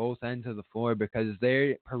doing on both ends of the floor because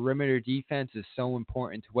their perimeter defense is so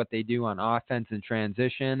important to what they do on offense and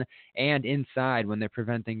transition and inside when they're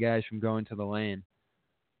preventing guys from going to the lane.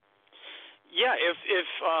 Yeah, if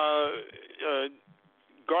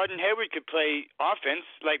Gordon Hayward could play offense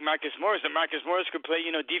like Marcus Morris, and Marcus Morris could play,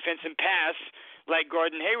 you know, defense and pass like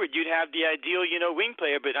Gordon Hayward, you'd have the ideal, you know, wing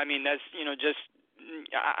player. But, I mean, that's, you know, just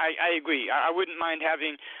I agree. I wouldn't mind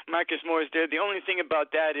having Marcus Morris there. The only thing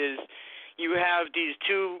about that is you have these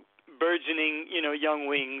 2 burgeoning, you know, young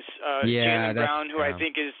wings, Jaylen Brown, who I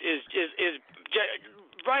think is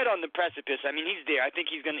right on the precipice. I mean, he's there. I think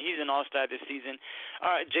he's an all-star this season.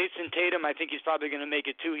 Jason Tatum, I think he's probably going to make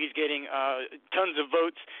it too. He's getting tons of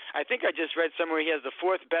votes. I think I just read somewhere he has the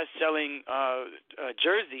 4th best-selling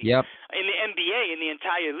jersey in the NBA, in the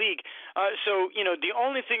entire league. So, the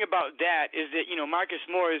only thing about that is that, Marcus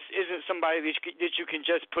Morris isn't somebody that you can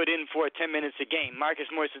just put in for 10 minutes a game. Marcus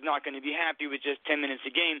Morris is not going to be happy with just 10 minutes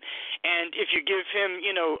a game. And if you give him,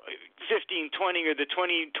 15, 20, or the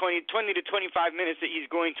 20 to 25 minutes that he's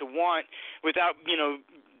going to want without,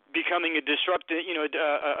 becoming a disruptor,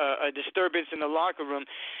 a disturbance in the locker room,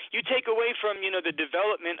 you take away from, the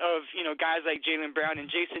development of, guys like Jaylen Brown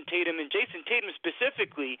and Jason Tatum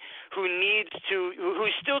specifically, who's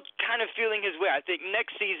still kind of feeling his way. I think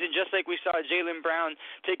next season, just like we saw Jaylen Brown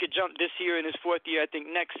take a jump this year in his 4th year, I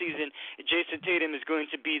think next season Jason Tatum is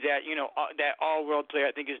going to be that, that all-world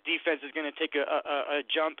player. I think his defense is going to take a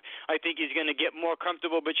jump. I think he's going to get more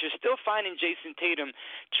comfortable, but you're still finding Jason Tatum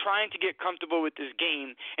trying to get comfortable with this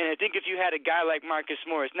game. And I think if you had a guy like Marcus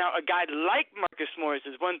Morris, now a guy like Marcus Morris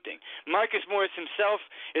is one thing. Marcus Morris himself,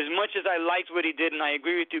 as much as I liked what he did, and I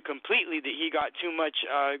agree with you completely that he got too much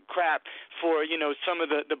crap for, some of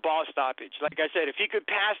the ball stoppage. Like I said, if he could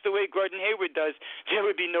pass the way Gordon Hayward does, there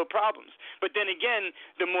would be no problems. But then again,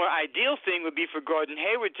 the more ideal thing would be for Gordon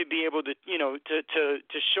Hayward to be able to,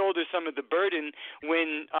 to shoulder some of the burden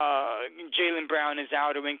when Jaylen Brown is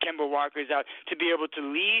out or when Kemba Walker is out, to be able to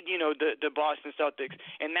lead, the Boston Celtics.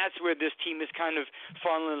 And that's where this team is kind of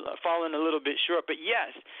fallen a little bit short. But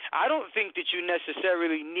yes, I don't think that you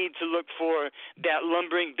necessarily need to look for that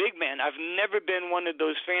lumbering big man. I've never been one of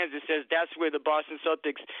those fans that says that's where the Boston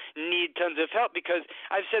Celtics need tons of help, because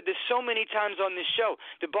I've said this so many times on this show.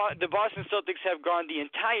 The Boston Celtics have gone the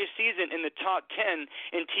entire season in the top 10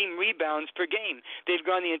 in team rebounds per game. They've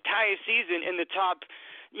gone the entire season in the top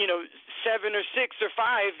 7 or 6 or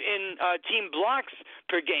 5 in team blocks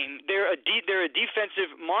per game. They're a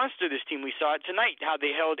defensive monster, this team. We saw it tonight, how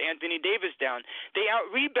they held Anthony Davis down. They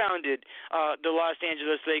out-rebounded the Los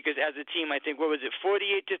Angeles Lakers as a team, I think, 48-36.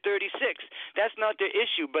 That's not their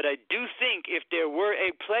issue, but I do think if there were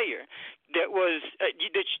a player that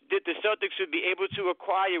the Celtics would be able to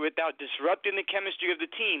acquire without disrupting the chemistry of the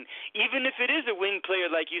team, even if it is a wing player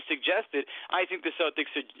like you suggested, I think the Celtics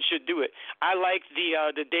should do it. I like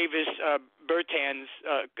the Davis Bertans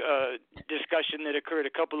discussion that occurred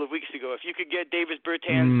a couple of weeks ago. If you could get Davis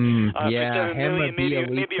Bertans for $7 million,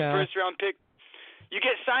 maybe a first-round pick. You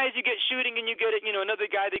get size, you get shooting, and you get another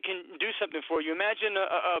guy that can do something for you. Imagine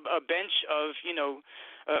a bench of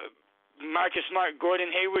Marcus Smart,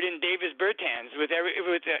 Gordon Hayward, and Davis Bertans with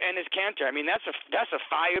Enes Kanter. I mean, that's a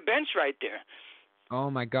fire bench right there. Oh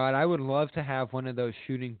my God, I would love to have one of those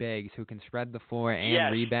shooting bigs who can spread the floor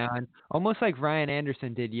and rebound, almost like Ryan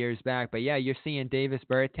Anderson did years back. But yeah, you're seeing Davis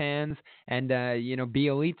Bertans and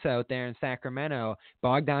Bielitsa out there in Sacramento,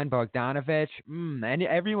 Bogdanovic, and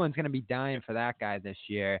everyone's going to be dying for that guy this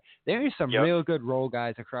year. There's some real good role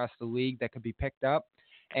guys across the league that could be picked up.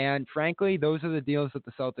 And frankly, those are the deals that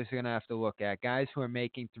the Celtics are going to have to look at. Guys who are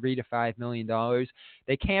making $3 to $5 million,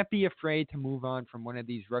 they can't be afraid to move on from one of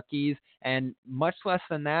these rookies. And much less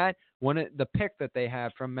than that, the pick that they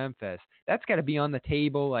have from Memphis, that's got to be on the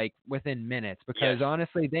table like within minutes. Because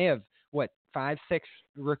honestly, they have 5, 6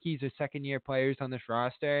 rookies or second-year players on this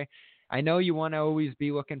roster. I know you want to always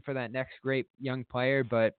be looking for that next great young player,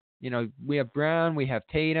 but we have Brown, we have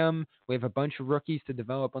Tatum, we have a bunch of rookies to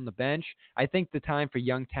develop on the bench. I think the time for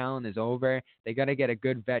young talent is over. They got to get a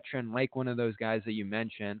good veteran like one of those guys that you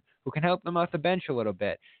mentioned who can help them off the bench a little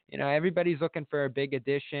bit. Everybody's looking for a big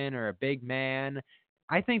addition or a big man.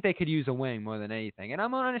 I think they could use a wing more than anything. And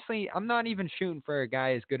I'm not even shooting for a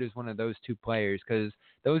guy as good as one of those two players, because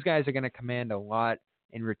those guys are going to command a lot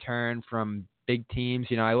in return from big teams.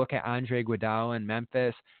 I look at Andre Iguodala in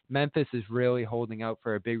Memphis. Memphis is really holding out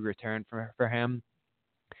for a big return for him.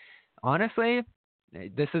 Honestly,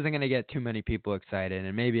 this isn't going to get too many people excited,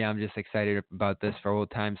 and maybe I'm just excited about this for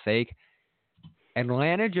old time's sake.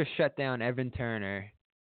 Atlanta just shut down Evan Turner,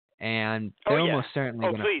 and they're almost certainly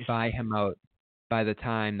going to buy him out by the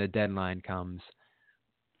time the deadline comes.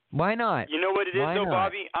 Why not? You know what it is, though,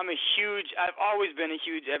 Bobby? I've always been a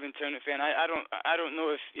huge Evan Turner fan. I don't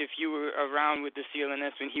know if you were around with the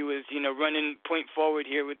CLNS when he was, running point forward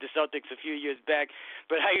here with the Celtics a few years back,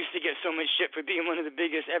 but I used to get so much shit for being one of the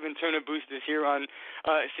biggest Evan Turner boosters here on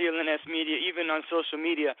CLNS media, even on social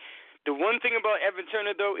media. The one thing about Evan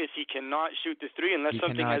Turner, though, is he cannot shoot the three unless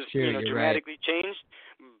something has dramatically changed.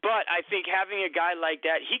 But I think having a guy like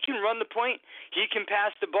that, he can run the point, he can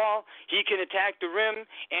pass the ball, he can attack the rim,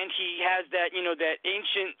 and he has that that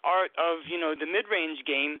ancient art of the mid-range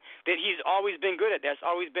game that he's always been good at. That's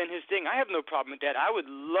always been his thing. I have no problem with that. I would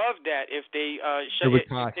love that if they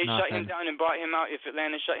shut him down and bought him out. If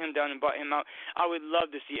Atlanta shut him down and bought him out, I would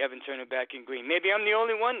love to see Evan Turner back in green. Maybe I'm the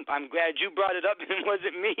only one. I'm glad you brought it up and it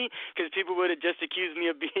wasn't me, because people would have just accused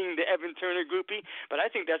me of being the Evan Turner groupie. But I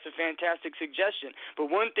think that's a fantastic suggestion. But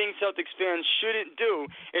one thing Celtics fans shouldn't do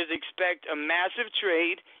is expect a massive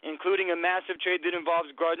trade, including a massive trade that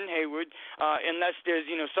involves Gordon Hayward, unless there's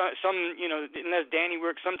unless Danny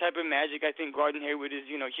works some type of magic. I think Gordon Hayward is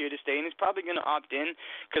here to stay, and he's probably going to opt in,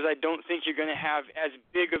 because I don't think you're going to have as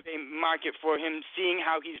big of a market for him, seeing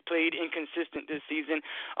how he's played inconsistent this season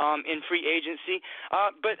in free agency.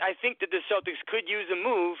 But I think that the Celtics could use a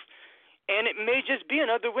move. And it may just be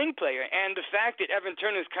another wing player. And the fact that Evan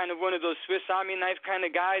Turner is kind of one of those Swiss Army knife kind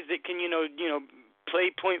of guys that can,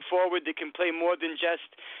 play point forward, that can play more than just,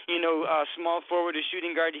 small forward or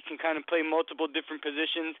shooting guard. He can kind of play multiple different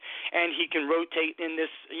positions, and he can rotate in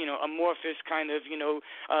this, amorphous kind of,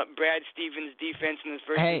 Brad Stevens defense and this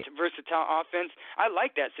versatile offense. I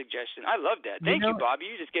like that suggestion. I love that. Thank you, Bobby.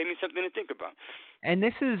 You just gave me something to think about. And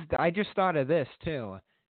I just thought of this, too.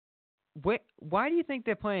 Why do you think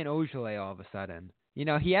they're playing Ojale all of a sudden?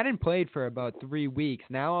 He hadn't played for about 3 weeks.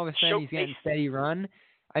 Now all of a sudden he's getting steady run.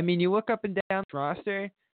 I mean, you look up and down the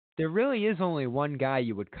roster, there really is only one guy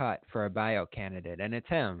you would cut for a buyout candidate, and it's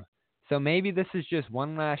him. So maybe this is just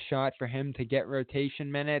one last shot for him to get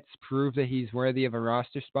rotation minutes, prove that he's worthy of a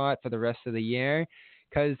roster spot for the rest of the year.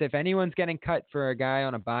 Because if anyone's getting cut for a guy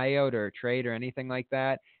on a buyout or a trade or anything like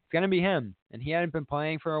that, it's going to be him. And he hadn't been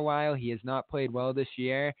playing for a while. He has not played well this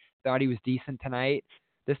year. Thought he was decent tonight.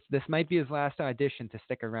 This might be his last audition to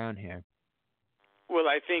stick around here. Well,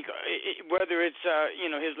 I think whether it's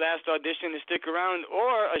his last audition to stick around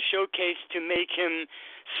or a showcase to make him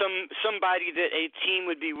somebody that a team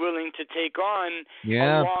would be willing to take on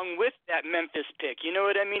along with that Memphis pick. You know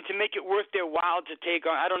what I mean? To make it worth their while to take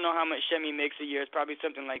on. I don't know how much Shemi makes a year. It's probably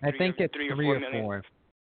something like I think it's 3 or 4 million. 4.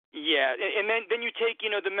 Yeah, and then you take,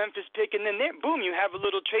 the Memphis pick, and then there, boom, you have a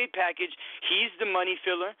little trade package. He's the money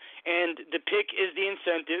filler, and the pick is the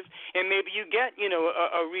incentive, and maybe you get,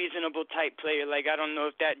 a reasonable type player. Like, I don't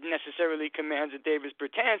know if that necessarily commands a Davis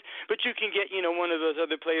Bertans, but you can get, one of those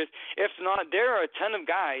other players. If not, there are a ton of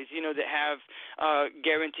guys, that have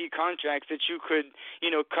guaranteed contracts that you could,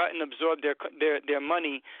 cut and absorb their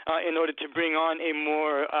money in order to bring on a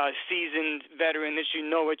more seasoned veteran that you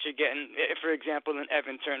know what you're getting. For example, an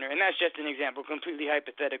Evan Turner. And that's just an example, completely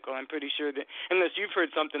hypothetical. I'm pretty sure that, unless you've heard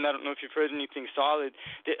something, I don't know if you've heard anything solid.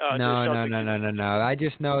 No. I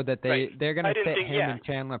just know that they're going to fit him and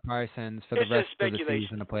Chandler Parsons for the rest of the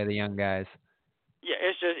season to play the young guys. Yeah,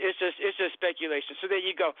 it's just speculation. So there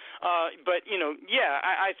you go. But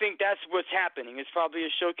I think that's what's happening. It's probably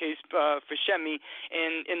a showcase for Shemi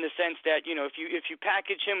in the sense that if you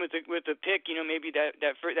package him with a pick, maybe that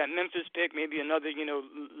Memphis pick, maybe another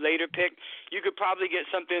later pick, you could probably get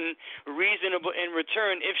something reasonable in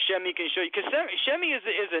return if Shemi can show you. Because Shemi is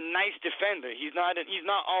a nice defender. He's not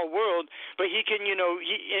all world, but he can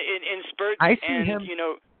in spurts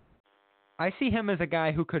I see him as a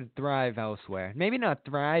guy who could thrive elsewhere. Maybe not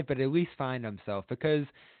thrive, but at least find himself. Because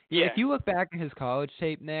if you look back at his college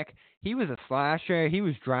tape, Nick, he was a slasher. He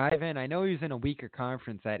was driving. I know he was in a weaker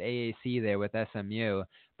conference at AAC there with SMU,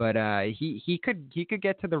 but he could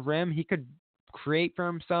get to the rim. He could create for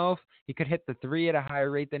himself. He could hit the three at a higher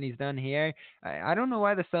rate than he's done here. I don't know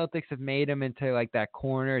why the Celtics have made him into like that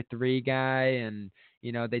corner three guy, and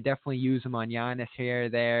they definitely use him on Giannis here or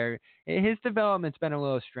there. His development's been a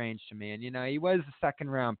little strange to me, and he was a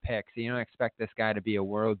second-round pick, so you don't expect this guy to be a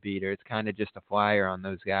world beater. It's kind of just a flyer on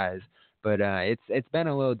those guys, but it's been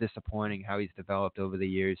a little disappointing how he's developed over the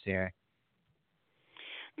years here.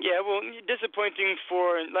 Yeah, well, disappointing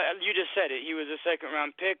for, you just said it, he was a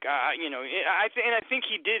second-round pick. I think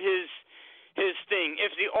he did his thing.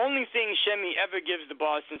 If the only thing Shemi ever gives the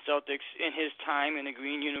Boston Celtics in his time in a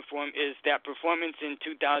green uniform is that performance in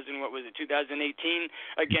 2018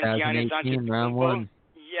 against Giannis Antetokounmpo. round one.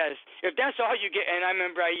 Yes, if that's all you get, and I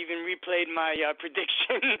remember I even replayed my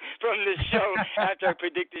prediction from the show after I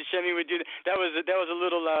predicted Shemi would do that. That was a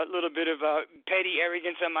little bit of petty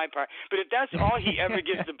arrogance on my part. But if that's all he ever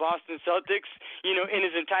gives the Boston Celtics, in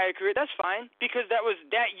his entire career, that's fine because that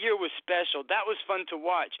year was special. That was fun to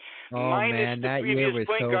watch. Oh Minus man, the that previous year was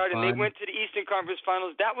point so guard, fun. and they went to the Eastern Conference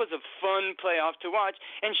Finals. That was a fun playoff to watch,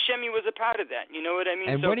 and Shemi was a part of that. You know what I mean?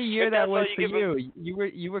 And so what a year if that that's was all you for give him, you.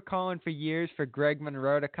 You were calling for years for Greg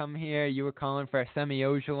Monroe to come here. You were calling for Semi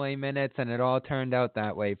Ojeleye minutes, and it all turned out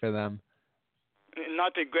that way for them.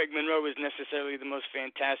 Not that Greg Monroe was necessarily the most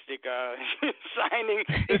fantastic signing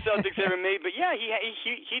the Celtics ever made, but yeah, he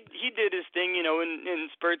did his thing, in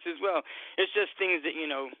spurts as well. It's just things that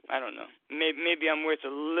I don't know. Maybe I'm worth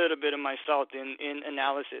a little bit of my salt in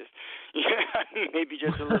analysis, maybe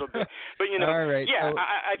just a little bit. But all right, yeah, so,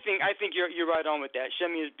 I think you're right on with that.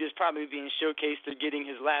 Shemi is probably being showcased to getting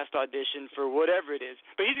his last audition for whatever it is,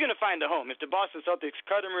 but he's going to find a home. If the Boston Celtics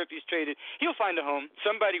cut him or if he's traded, he'll find a home.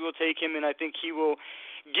 Somebody will take him, and I think he will.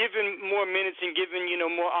 Given more minutes and given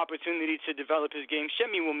more opportunity to develop his game,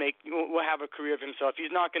 Shemi will have a career of himself.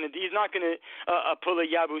 He's not gonna pull a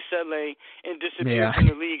Yabusele and disappear from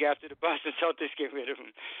the league after the Boston Celtics get rid of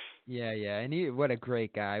him. Yeah, and what a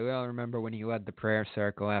great guy. We all remember when he led the prayer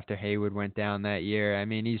circle after Hayward went down that year. I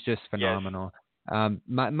mean, he's just phenomenal. Yes.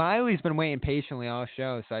 Miley's been waiting patiently all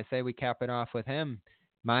show, so I say we cap it off with him.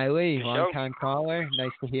 Miley, long-time caller.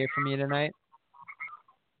 Nice to hear from you tonight.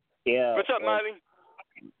 Yeah. What's up, Miley?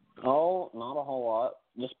 Oh, not a whole lot.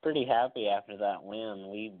 Just pretty happy after that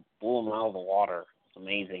win. We blew them out of the water. It's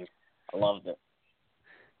amazing. I loved it.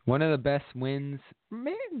 One of the best wins,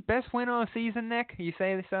 best win all season, Nick. You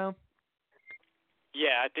say so?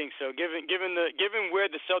 Yeah, I think so. Given where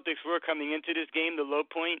the Celtics were coming into this game, the low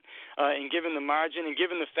point, and given the margin, and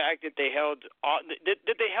given the fact that they held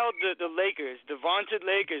the Lakers, the vaunted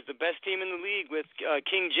Lakers, the best team in the league, with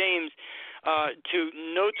King James to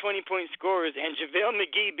no 20-point scorers, and JaVale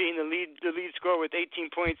McGee being the lead scorer with 18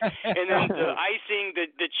 points, and then the icing,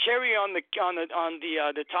 the cherry on the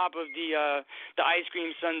top of the ice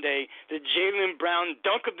cream sundae, the Jaylen Brown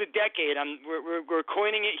dunk of the decade. We're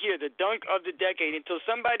coining it here, the dunk of the decade. Until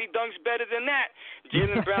somebody dunks better than that,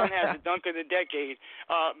 Jaylen Brown has the dunk of the decade.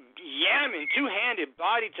 Yamming, two-handed,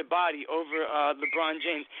 body to body over LeBron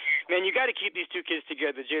James. Man, you got to keep these two kids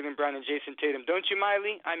together, Jaylen Brown and Jason Tatum, don't you,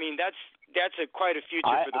 Miley? I mean, that's quite a future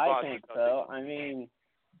for the Boston. I think so. I mean,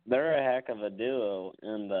 they're a heck of a duo,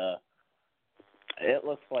 and it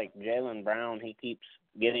looks like Jaylen Brown, he keeps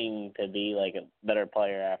getting to be like a better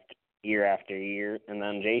player year after year, and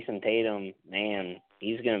then Jason Tatum, man,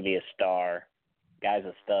 he's going to be a star. Guy's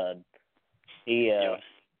a stud.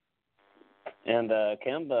 And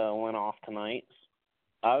Kemba went off tonight.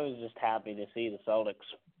 I was just happy to see the Celtics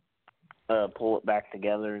pull it back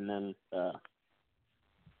together and then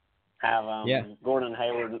have Gordon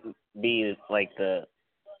Hayward be like the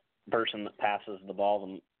person that passes the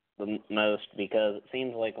ball the most, because it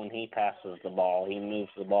seems like when he passes the ball, he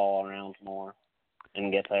moves the ball around more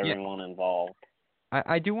and gets everyone involved.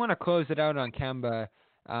 I do want to close it out on Kemba,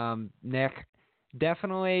 Nick.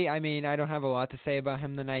 Definitely, I mean, I don't have a lot to say about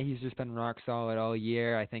him tonight. He's just been rock solid all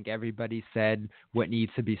year. I think everybody said what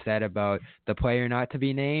needs to be said about the player not to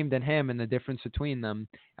be named and him and the difference between them.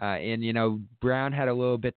 And, Brown had a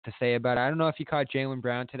little bit to say about it. I don't know if you caught Jaylen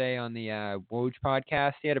Brown today on the Woj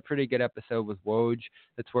podcast. He had a pretty good episode with Woj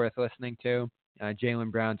that's worth listening to.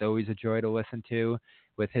 Jaylen Brown's always a joy to listen to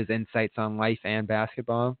with his insights on life and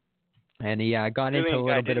basketball. And he got into a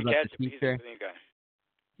little bit about the teacher.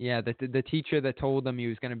 Yeah, the teacher that told him he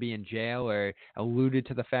was going to be in jail or alluded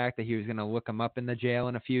to the fact that he was going to look him up in the jail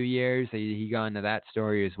in a few years. He got into that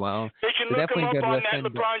story as well. They can so look him up on listen,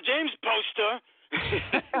 that LeBron James poster.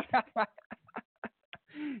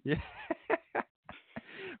 Yeah.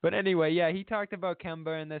 But anyway, yeah, he talked about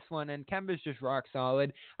Kemba in this one, and Kemba's just rock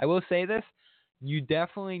solid. I will say this. You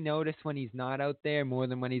definitely notice when he's not out there more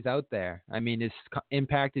than when he's out there. I mean, his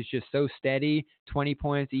impact is just so steady. 20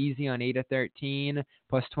 points easy on 8 of 13,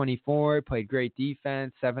 plus 24. Played great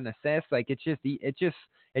defense, 7 assists. Like it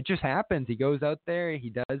just happens. He goes out there, he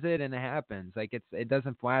does it, and it happens. Like it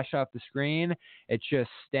doesn't flash off the screen. It's just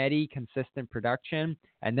steady, consistent production.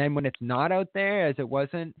 And then when it's not out there, as it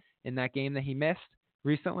wasn't in that game that he missed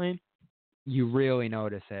recently, you really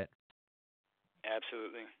notice it.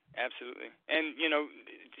 Absolutely. And,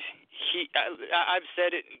 I've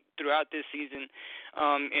said it throughout this season,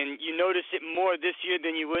 and you notice it more this year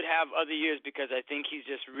than you would have other years, because I think he's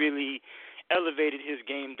just really elevated his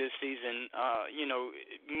game this season,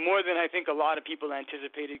 more than I think a lot of people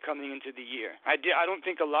anticipated coming into the year. I don't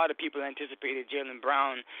think a lot of people anticipated Jaylen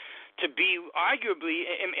Brown to be arguably,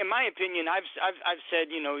 in my opinion, I've said,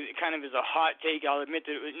 kind of as a hot take. I'll admit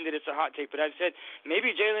that it's a hot take, but I've said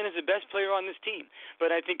maybe Jalen is the best player on this team.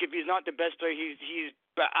 But I think if he's not the best player, he's.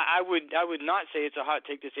 But I would not say it's a hot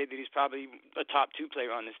take to say that he's probably a top 2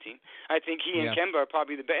 player on this team. I think he and Kemba are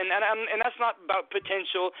probably the best, and that's not about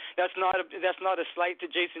potential. That's not a slight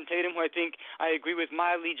to Jason Tatum, who I agree with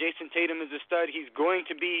mildly. Jason Tatum is a stud. He's going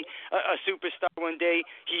to be a superstar one day.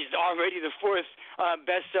 He's already the 4th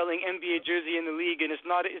best-selling NBA jersey in the league, and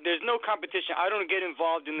there's no competition. I don't get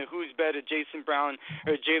involved in the who's better, Jason Brown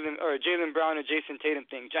or Jalen Brown or Jason Tatum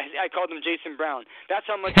thing. I call them Jason Brown. That's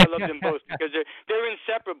how much I love them both, because they're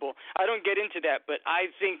inseparable. I don't get into that, but I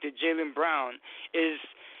think that Jalen Brown is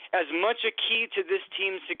as much a key to this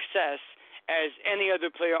team's success as any other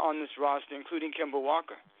player on this roster, including Kemba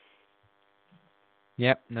Walker.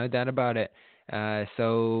 Yep, no doubt about it.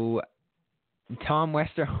 So Tom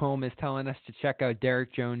Westerholm is telling us to check out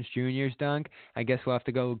Derrick Jones Jr.'s dunk. I guess we'll have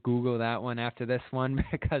to go Google that one after this one,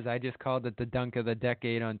 because I just called it the dunk of the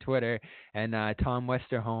decade on Twitter. And Tom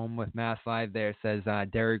Westerholm with Mass Live there says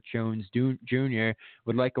Derrick Jones Jr.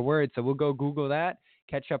 would like a word. So we'll go Google that,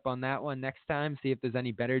 catch up on that one next time, see if there's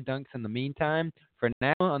any better dunks in the meantime. For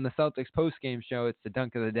now, on the Celtics postgame show, it's the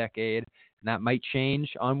dunk of the decade, and that might change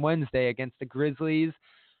on Wednesday against the Grizzlies.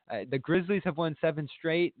 The Grizzlies have won 7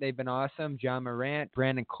 straight. They've been awesome. John Morant,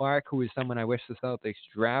 Brandon Clark, who is someone I wish the Celtics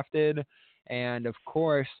drafted, and, of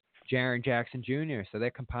course, Jaren Jackson Jr. So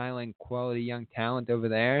they're compiling quality young talent over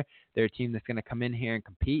there. They're a team that's going to come in here and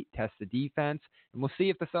compete, test the defense, and we'll see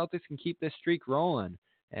if the Celtics can keep this streak rolling.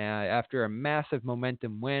 After a massive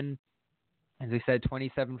momentum win, as I said,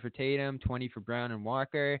 27 for Tatum, 20 for Brown and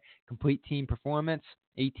Walker, complete team performance,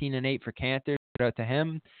 18-8 for Cantor. Shout out to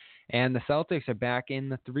him. And the Celtics are back in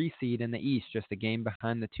the 3 seed in the East, just a game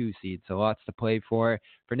behind the 2 seed. So lots to play for.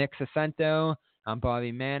 For Nick Sacento, I'm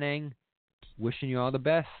Bobby Manning. Wishing you all the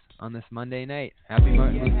best on this Monday night. Happy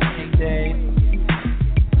Martin Luther King Day.